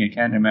so many. I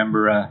can't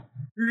remember a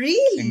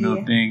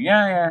single Really? thing.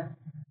 Yeah.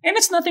 And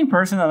it's nothing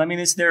personal. I mean,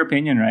 it's their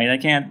opinion, right? I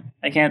can't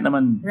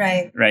naman,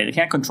 Right. right. I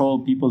can't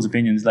control people's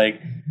opinions. Like,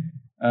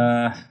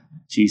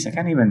 geez, I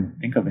can't even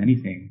think of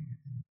anything.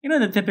 You know,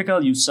 the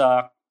typical "you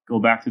suck," go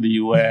back to the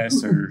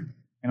U.S. or,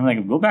 and I'm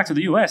like, go back to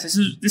the U.S.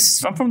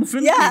 I'm from the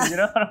Philippines. Yeah. You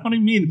know what do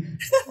you mean?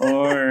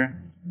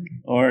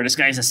 Or this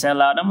guy's a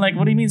sellout. I'm like,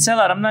 what do you mean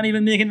sellout? I'm not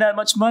even making that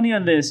much money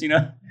on this. You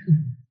know.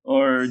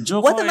 Or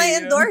Jokoy. What am I you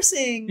know?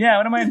 endorsing? Yeah,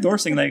 what am I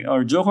endorsing? Like,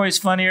 or Jokoy is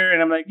funnier,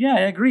 and I'm like, yeah,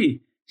 I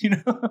agree. You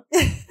know.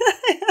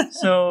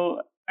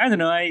 So I don't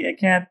know. I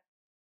can't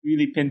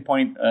really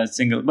pinpoint a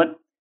single, but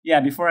yeah.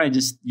 Before I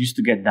just used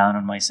to get down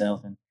on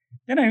myself, and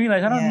then I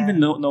realized I don't Yeah. even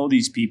know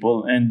these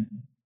people, and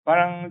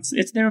parang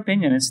it's their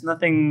opinion. It's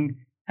nothing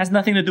has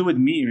nothing to do with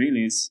me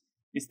really.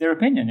 It's their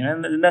opinion,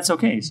 and that's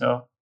okay.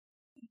 So,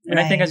 and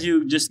I think Right. as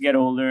you just get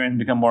older and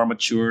become more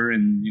mature,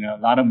 and you know,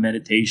 a lot of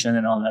meditation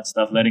and all that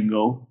stuff, letting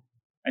go.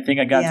 I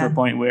think I got to Yeah. a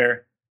point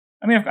where,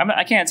 I mean,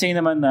 I can't say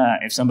naman na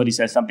if somebody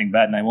says something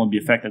bad and I won't be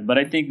affected. But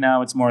I think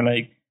now it's more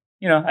like,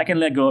 you know, I can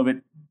let go of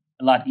it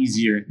a lot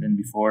easier than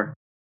before.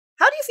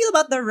 How do you feel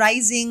about the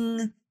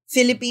rising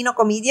Filipino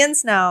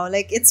comedians now?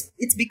 Like it's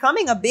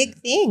becoming a big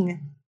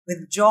thing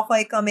with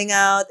Jokoy coming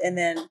out, and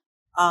then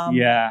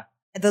Yeah.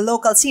 the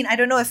local scene. I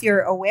don't know if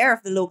you're aware of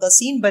the local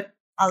scene, but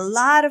a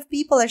lot of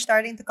people are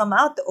starting to come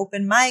out to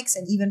open mics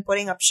and even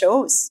putting up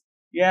shows.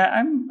 Yeah,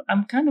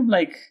 I'm kind of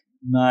like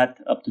not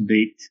up to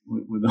date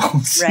with the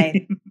whole scene.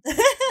 Right.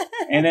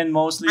 And then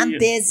mostly, I'm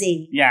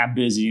busy. yeah, I'm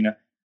busy, you know.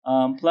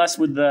 Plus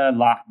with the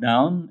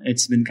lockdown,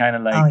 it's been kind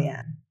of like, Oh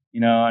yeah.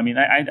 you know, I mean,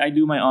 I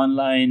do my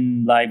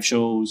online live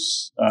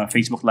shows,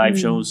 Facebook live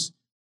Mm. shows,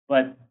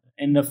 but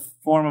in the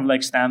form of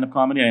like stand-up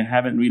comedy, I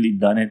haven't really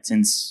done it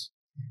since,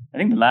 I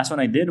think the last one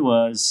I did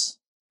was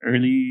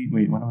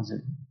when was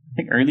it? I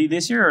think early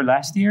this year or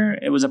last year.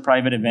 It was a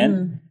private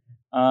event.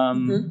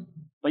 Mhm.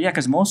 But yeah,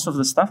 because most of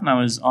the stuff now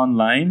is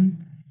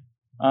online.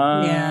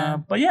 Yeah.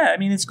 But yeah, I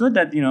mean, it's good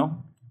that, you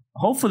know,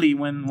 hopefully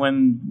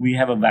when we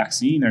have a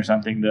vaccine or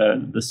something,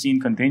 the scene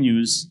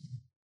continues.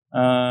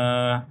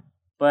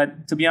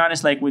 But to be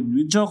honest, like with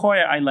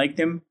Jokoy, I liked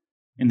him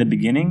in the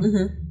beginning,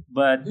 Mhm.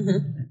 but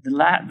Mhm. the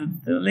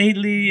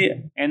lately,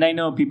 and I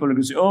know people are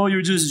going to say, "Oh,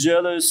 you're just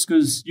jealous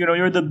because you know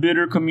you're the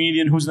bitter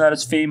comedian who's not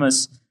as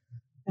famous."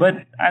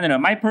 But I don't know.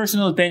 My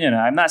personal opinion.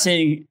 I'm not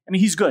saying. I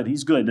mean, he's good.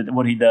 He's good at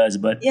what he does.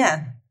 But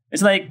Yeah.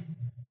 it's like,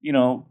 you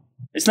know,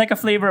 it's like a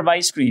flavor of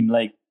ice cream.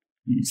 Like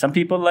some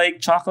people like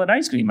chocolate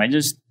ice cream.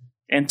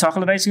 And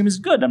chocolate ice cream is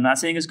good. I'm not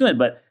saying it's good,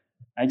 but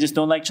I just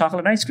don't like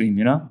chocolate ice cream.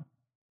 You know,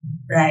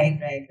 Right.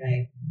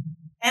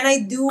 And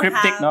I do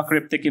cryptic, have. no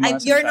cryptic yung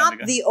mga You're sinasabi not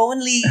ko. the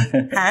only.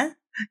 Huh?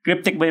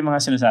 Cryptic ba yung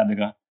mga sinasabi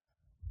ko?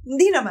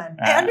 Hindi naman.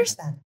 I Ah.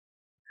 understand.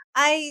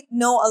 I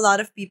know a lot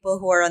of people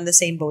who are on the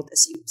same boat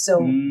as you,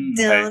 so Okay.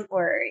 don't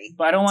worry.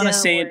 But I don't want to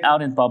Don't say it worry.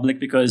 out in public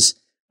because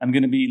I'm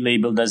gonna be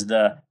labeled as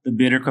the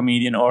bitter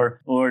comedian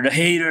or the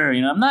hater.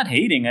 You know, I'm not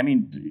hating. I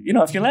mean, you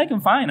know, if you like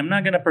him, fine. I'm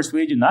not gonna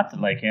persuade you not to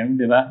like him,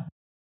 diba?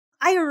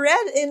 I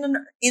read in an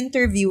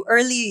interview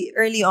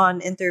early on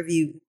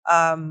interview,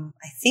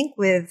 I think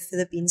with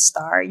Philippine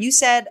Star, you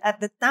said at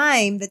the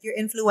time that your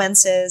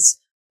influences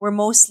were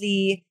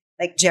mostly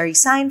like Jerry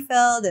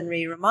Seinfeld and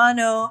Ray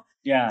Romano.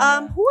 Yeah.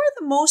 Who are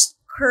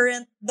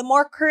the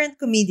more current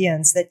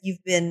comedians that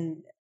you've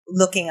been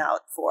looking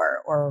out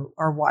for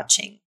or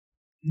watching?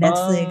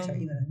 Netflix or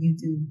even on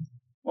YouTube?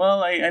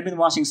 Well, I've been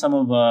watching some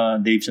of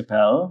Dave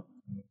Chappelle.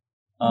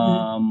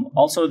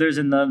 Also, there's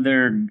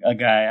another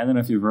guy. I don't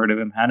know if you've heard of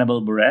him,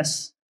 Hannibal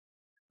Buress.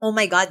 Oh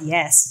my God,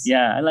 yes.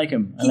 Yeah, I like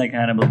him. I like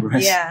Hannibal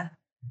Buress. Yeah.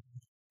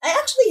 I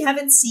actually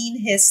haven't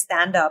seen his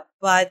stand-up,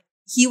 but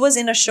he was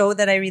in a show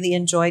that I really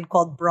enjoyed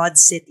called Broad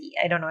City.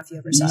 I don't know if you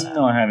ever saw that.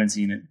 No, I haven't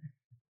seen it.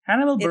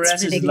 Hannibal It's Buress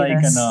is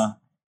ridiculous.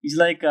 he's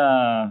like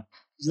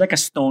a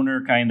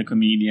stoner kind of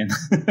comedian.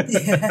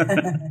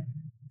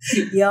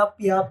 Yup.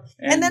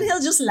 And then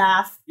he'll just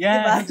laugh.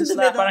 Yeah, diba? he'll just In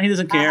the laugh. middle. Parang he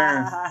doesn't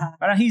care.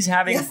 Parang he's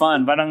having Yeah.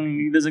 fun. Parang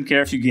he doesn't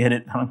care if you get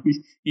it. Parang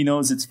he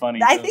knows it's funny.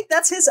 I so- think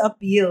that's his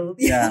appeal.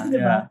 Yeah, diba?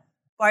 yeah.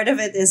 Part of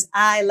it is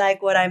I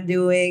like what I'm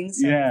doing,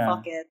 so Yeah.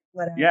 fuck it.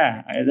 Whatever.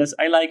 Yeah,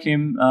 I like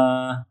him.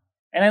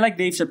 And I like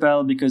Dave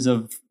Chappelle because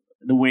of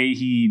the way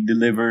he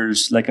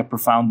delivers like a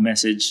profound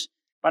message.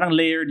 Parang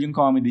layered yung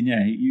comedy niya.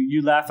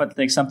 You laugh at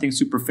like something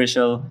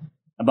superficial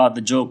about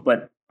the joke,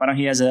 but parang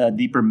he has a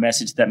deeper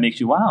message that makes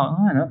you, wow,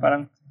 ano,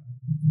 parang.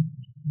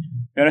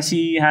 Pero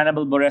si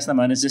Hannibal Buress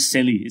naman is just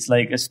silly. It's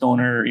like a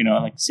stoner, you know,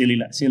 like silly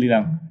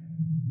lang.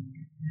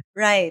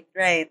 Right.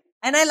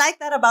 And I like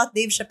that about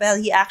Dave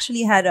Chappelle. He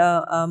actually had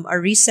a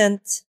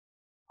recent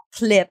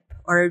clip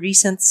or a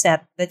recent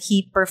set that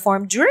he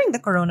performed during the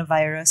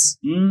coronavirus.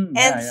 And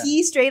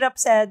he straight up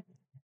said,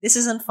 this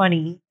isn't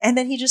funny. And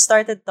then he just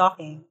started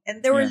talking.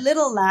 And there were Yeah.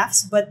 little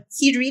laughs, but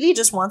he really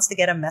just wants to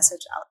get a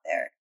message out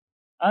there.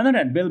 Ano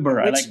rin, Bill Burr.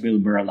 I Which- like Bill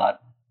Burr a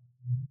lot.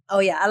 Oh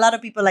yeah, a lot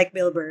of people like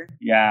Bill Burr.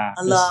 Yeah.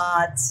 A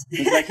lot.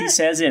 It's like he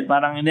says it,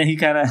 parang, and then he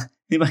kind of,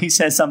 he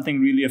says something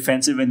really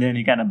offensive and then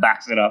he kind of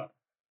backs it up.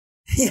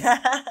 Yeah.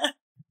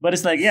 But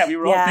it's like, yeah, we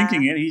were all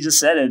thinking it. He just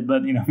said it,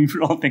 but we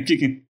were all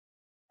thinking it.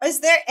 Is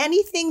there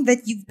anything that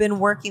you've been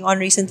working on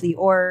recently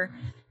or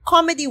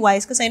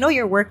comedy-wise? Because I know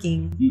you're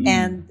working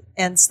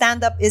and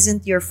stand-up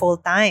isn't your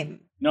full-time.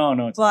 No,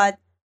 it's But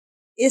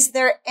is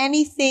there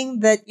anything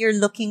that you're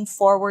looking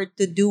forward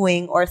to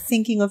doing or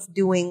thinking of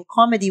doing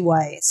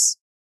comedy-wise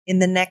in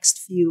the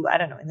next in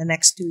the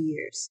next 2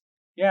 years?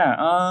 Yeah.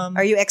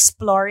 Are you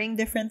exploring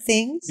different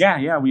things?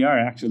 Yeah, we are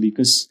actually,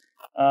 because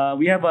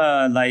we have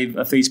a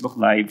Facebook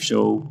live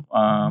show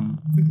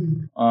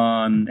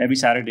on every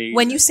Saturday.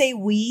 When you say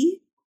we,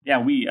 yeah,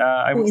 we.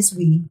 who is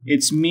we?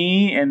 It's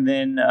me and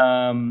then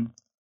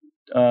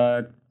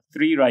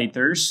 3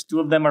 writers. 2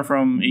 of them are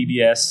from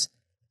ABS.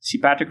 Si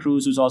Patrick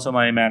Cruz, who's also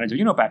my manager.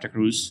 You know Patrick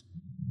Cruz.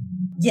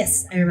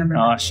 Yes, I remember.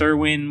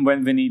 Sherwin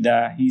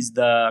Buenvenida. He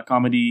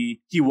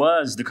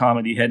was the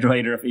comedy head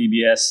writer of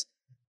ABS,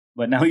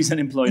 but now he's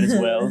unemployed as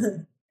well.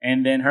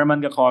 And then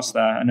Herman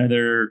Gacosta,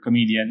 another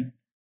comedian.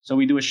 So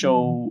we do a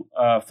show,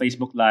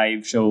 Facebook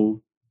Live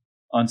show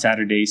on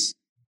Saturdays.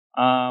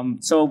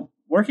 So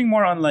working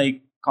more on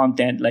like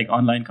content, like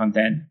online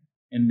content.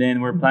 And then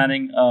we're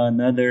planning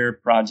another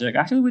project,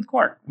 actually with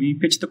Quark. We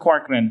pitched to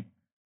Quark then.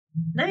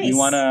 Nice. We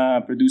want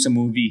to produce a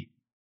movie.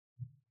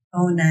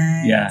 Oh,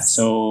 nice. Yeah,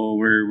 so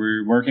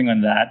we're working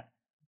on that.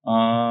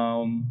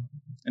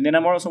 And then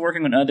I'm also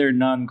working on other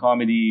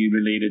non-comedy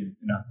related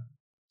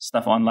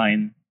stuff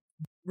online.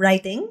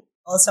 Writing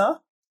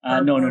also?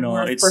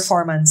 No. It's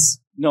performance.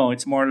 No,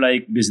 it's more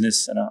like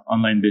business,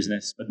 online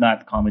business, but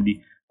not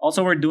comedy.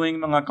 Also, we're doing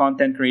mga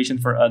content creation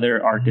for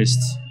other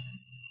artists.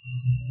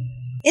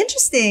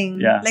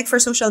 Interesting. Yeah. Like for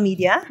social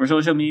media? For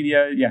social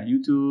media, yeah,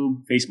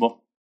 YouTube, Facebook.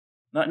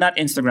 Not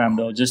Instagram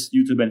though, just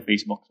YouTube and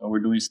Facebook. So we're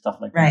doing stuff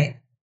like that. Right.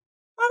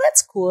 Oh,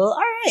 that's cool.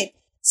 All right.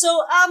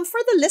 So for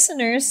the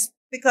listeners,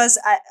 because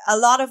a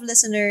lot of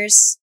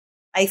listeners,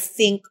 I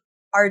think,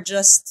 are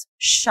just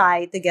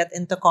shy to get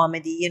into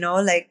comedy,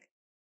 like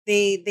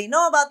they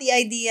know about the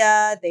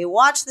idea, they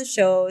watch the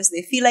shows,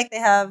 they feel like they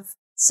have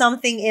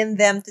something in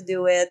them to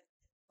do it,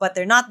 but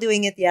they're not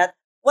doing it yet.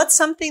 What's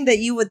something that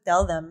you would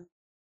tell them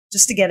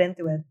just to get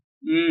into it?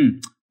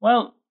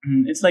 Well,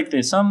 it's like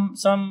this. Some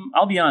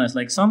I'll be honest,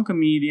 like some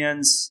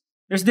comedians,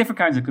 there's different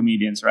kinds of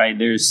comedians, right?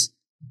 There's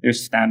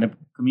stand-up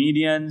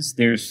comedians,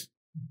 there's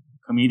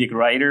comedic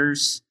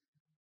writers.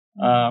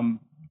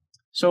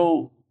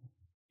 So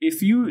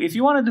if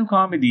you want to do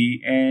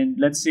comedy and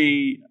let's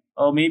say,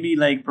 maybe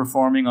like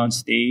performing on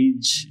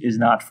stage is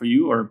not for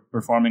you or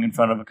performing in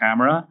front of a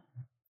camera,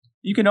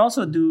 you can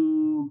also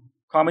do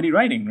comedy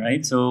writing,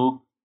 right?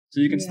 So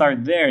you can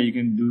start there. You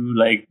can do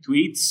like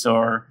tweets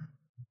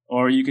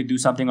or you could do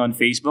something on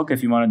Facebook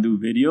if you want to do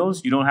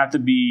videos. You don't have to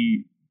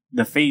be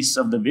the face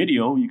of the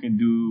video. You can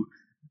do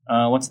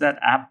what's that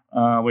app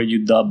where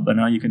you dub?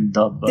 You can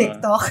dub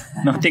TikTok.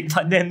 No,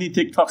 TikTok. Then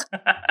TikTok.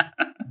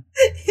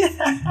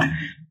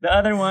 The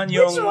other one,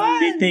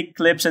 they take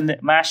clips and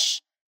mash.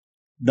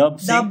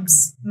 Dub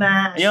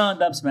smash. Yun,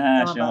 dub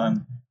smash.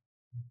 Yun.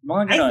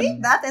 I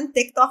think that and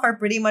TikTok are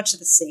pretty much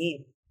the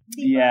same.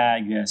 Yeah, I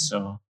guess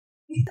so.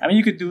 I mean,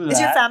 you could do that. Is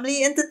your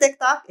family into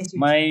TikTok?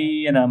 My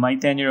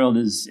 10-year-old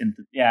is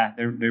into. Yeah,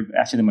 they're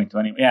actually my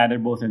 20. Yeah, they're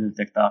both into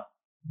TikTok.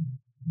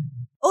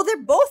 Oh,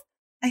 they're both.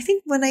 I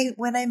think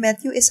when I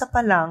met you, isa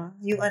pa lang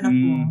yung anak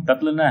mo.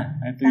 Tatlo na.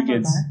 I have 3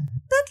 kids.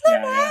 Tatlo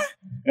na. Yeah.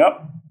 Yep.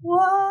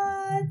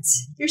 What?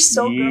 You're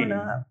so grown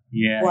up.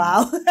 Yeah.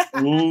 Wow.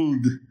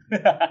 Old.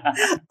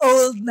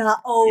 Old na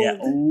old. Yeah,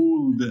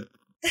 old.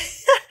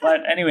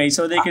 But anyway,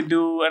 so they could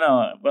do,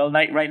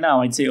 right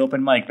now I'd say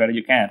open mic, but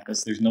you can't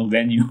because there's no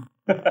venue.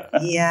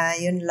 Yeah,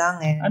 yun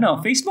lang eh.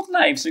 Facebook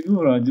Live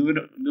siguro. Do it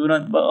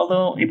on, but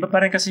although iba pa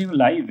rin kasi yung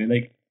live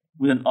like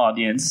with an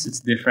audience, it's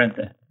different.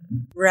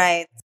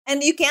 Right.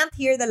 And you can't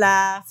hear the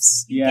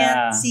laughs. You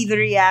can't see the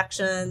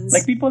reactions.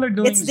 Like people are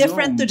doing It's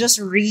different to just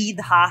read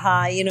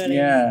haha, you know what I mean?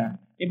 Yeah.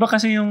 Iba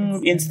kasi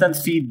yung instant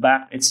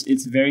feedback.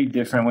 It's very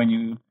different when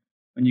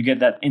you get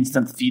that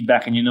instant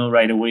feedback and you know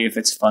right away if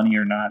it's funny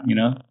or not,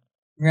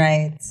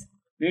 Right.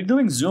 They're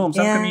doing Zoom.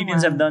 Some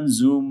comedians have done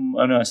Zoom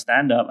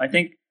stand up. I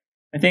think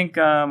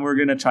we're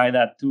gonna try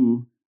that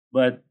too.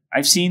 But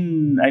I've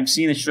seen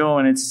a show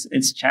and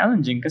it's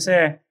challenging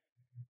kasi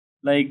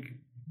like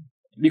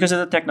because of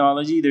the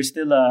technology, there's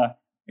still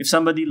if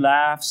somebody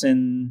laughs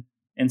and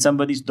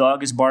somebody's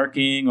dog is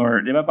barking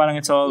or diba parang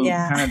it's all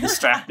kind of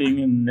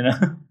distracting and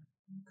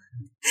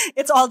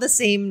it's all the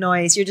same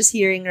noise. You're just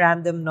hearing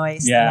random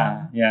noise.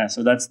 Yeah.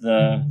 So that's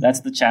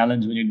the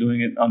challenge when you're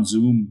doing it on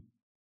Zoom.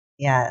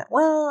 Yeah.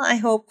 Well, I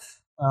hope.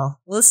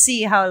 Well, we'll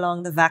see how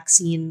long the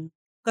vaccine,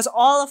 because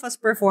all of us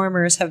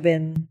performers have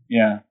been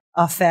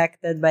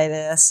affected by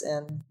this.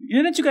 And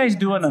didn't you guys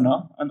do an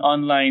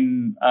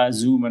online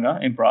Zoom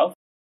improv?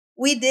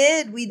 We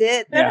did.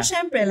 Pero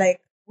syempre,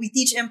 like we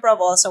teach improv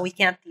also. We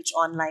can't teach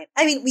online.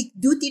 I mean, we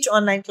do teach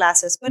online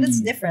classes, but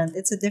it's different.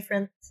 It's a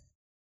different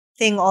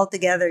thing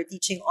altogether,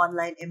 teaching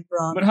online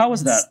improv. But how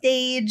was that?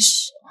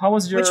 Stage. How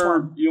was Which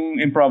one? yung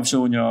improv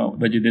show nyo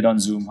that you did on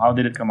Zoom? How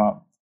did it come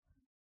out?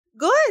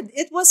 Good.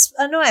 It was,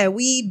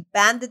 we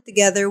banded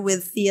together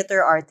with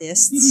theater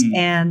artists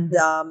and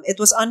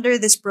it was under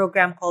this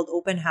program called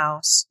Open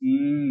House.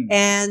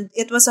 And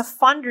it was a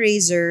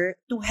fundraiser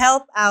to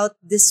help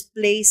out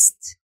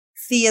displaced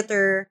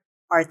theater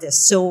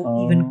artists.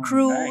 So even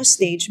crew,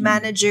 stage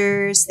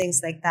managers,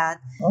 things like that.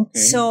 Okay.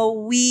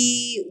 So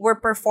we were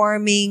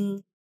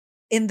performing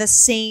in the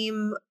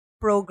same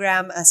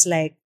program as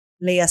like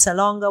Lea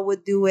Salonga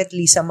would do it,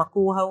 Lisa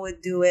Makuha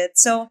would do it.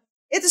 So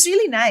it was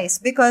really nice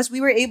because we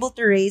were able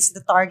to raise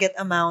the target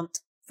amount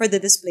for the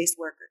displaced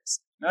workers.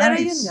 Pero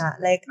yun nga,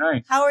 like,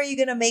 how are you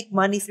gonna make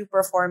money through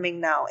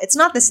performing now? It's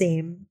not the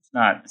same. It's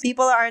not.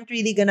 People aren't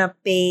really gonna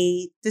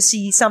pay to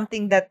see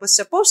something that was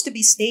supposed to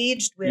be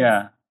staged with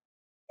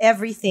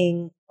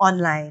everything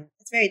online.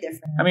 It's very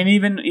different. I mean,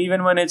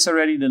 even when it's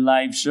already the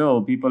live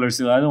show, people are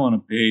still, I don't want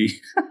to pay.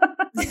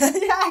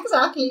 Yeah,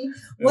 exactly.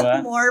 Diba?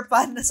 What more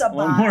pa na sa bahay?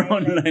 One more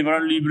online.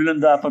 Parang libre lang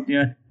dapat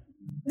yan.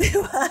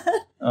 Diba?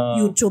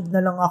 YouTube na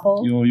lang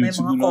ako. May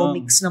mga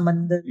comics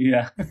naman dun.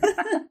 Yeah.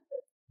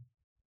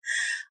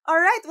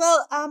 All right.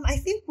 Well, I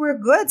think we're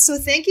good. So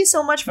thank you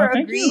so much for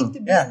agreeing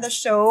to be on the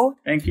show.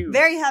 Thank you.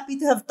 Very happy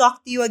to have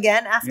talked to you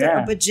again after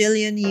a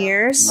bajillion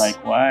years.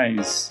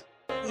 Likewise.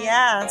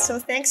 Yeah. So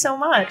thanks so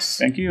much.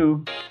 Thank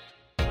you.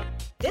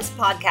 This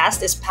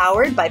podcast is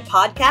powered by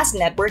Podcast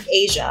Network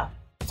Asia.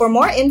 For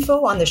more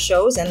info on the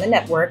shows and the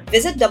network,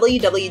 visit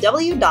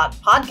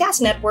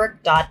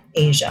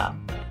www.podcastnetwork.asia.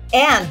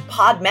 And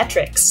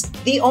Podmetrics,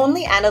 the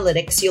only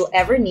analytics you'll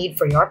ever need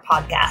for your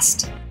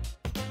podcast.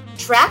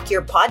 Track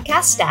your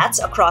podcast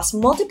stats across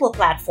multiple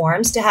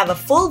platforms to have a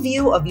full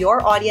view of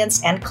your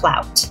audience and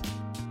clout.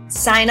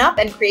 Sign up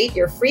and create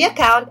your free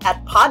account at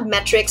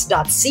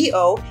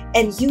podmetrics.co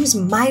and use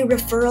my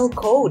referral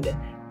code,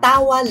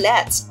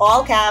 TAWALETS,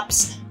 all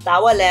caps,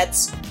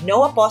 TAWALETS,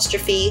 no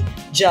apostrophe,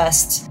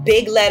 just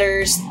big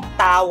letters,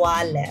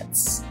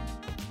 TAWALETS.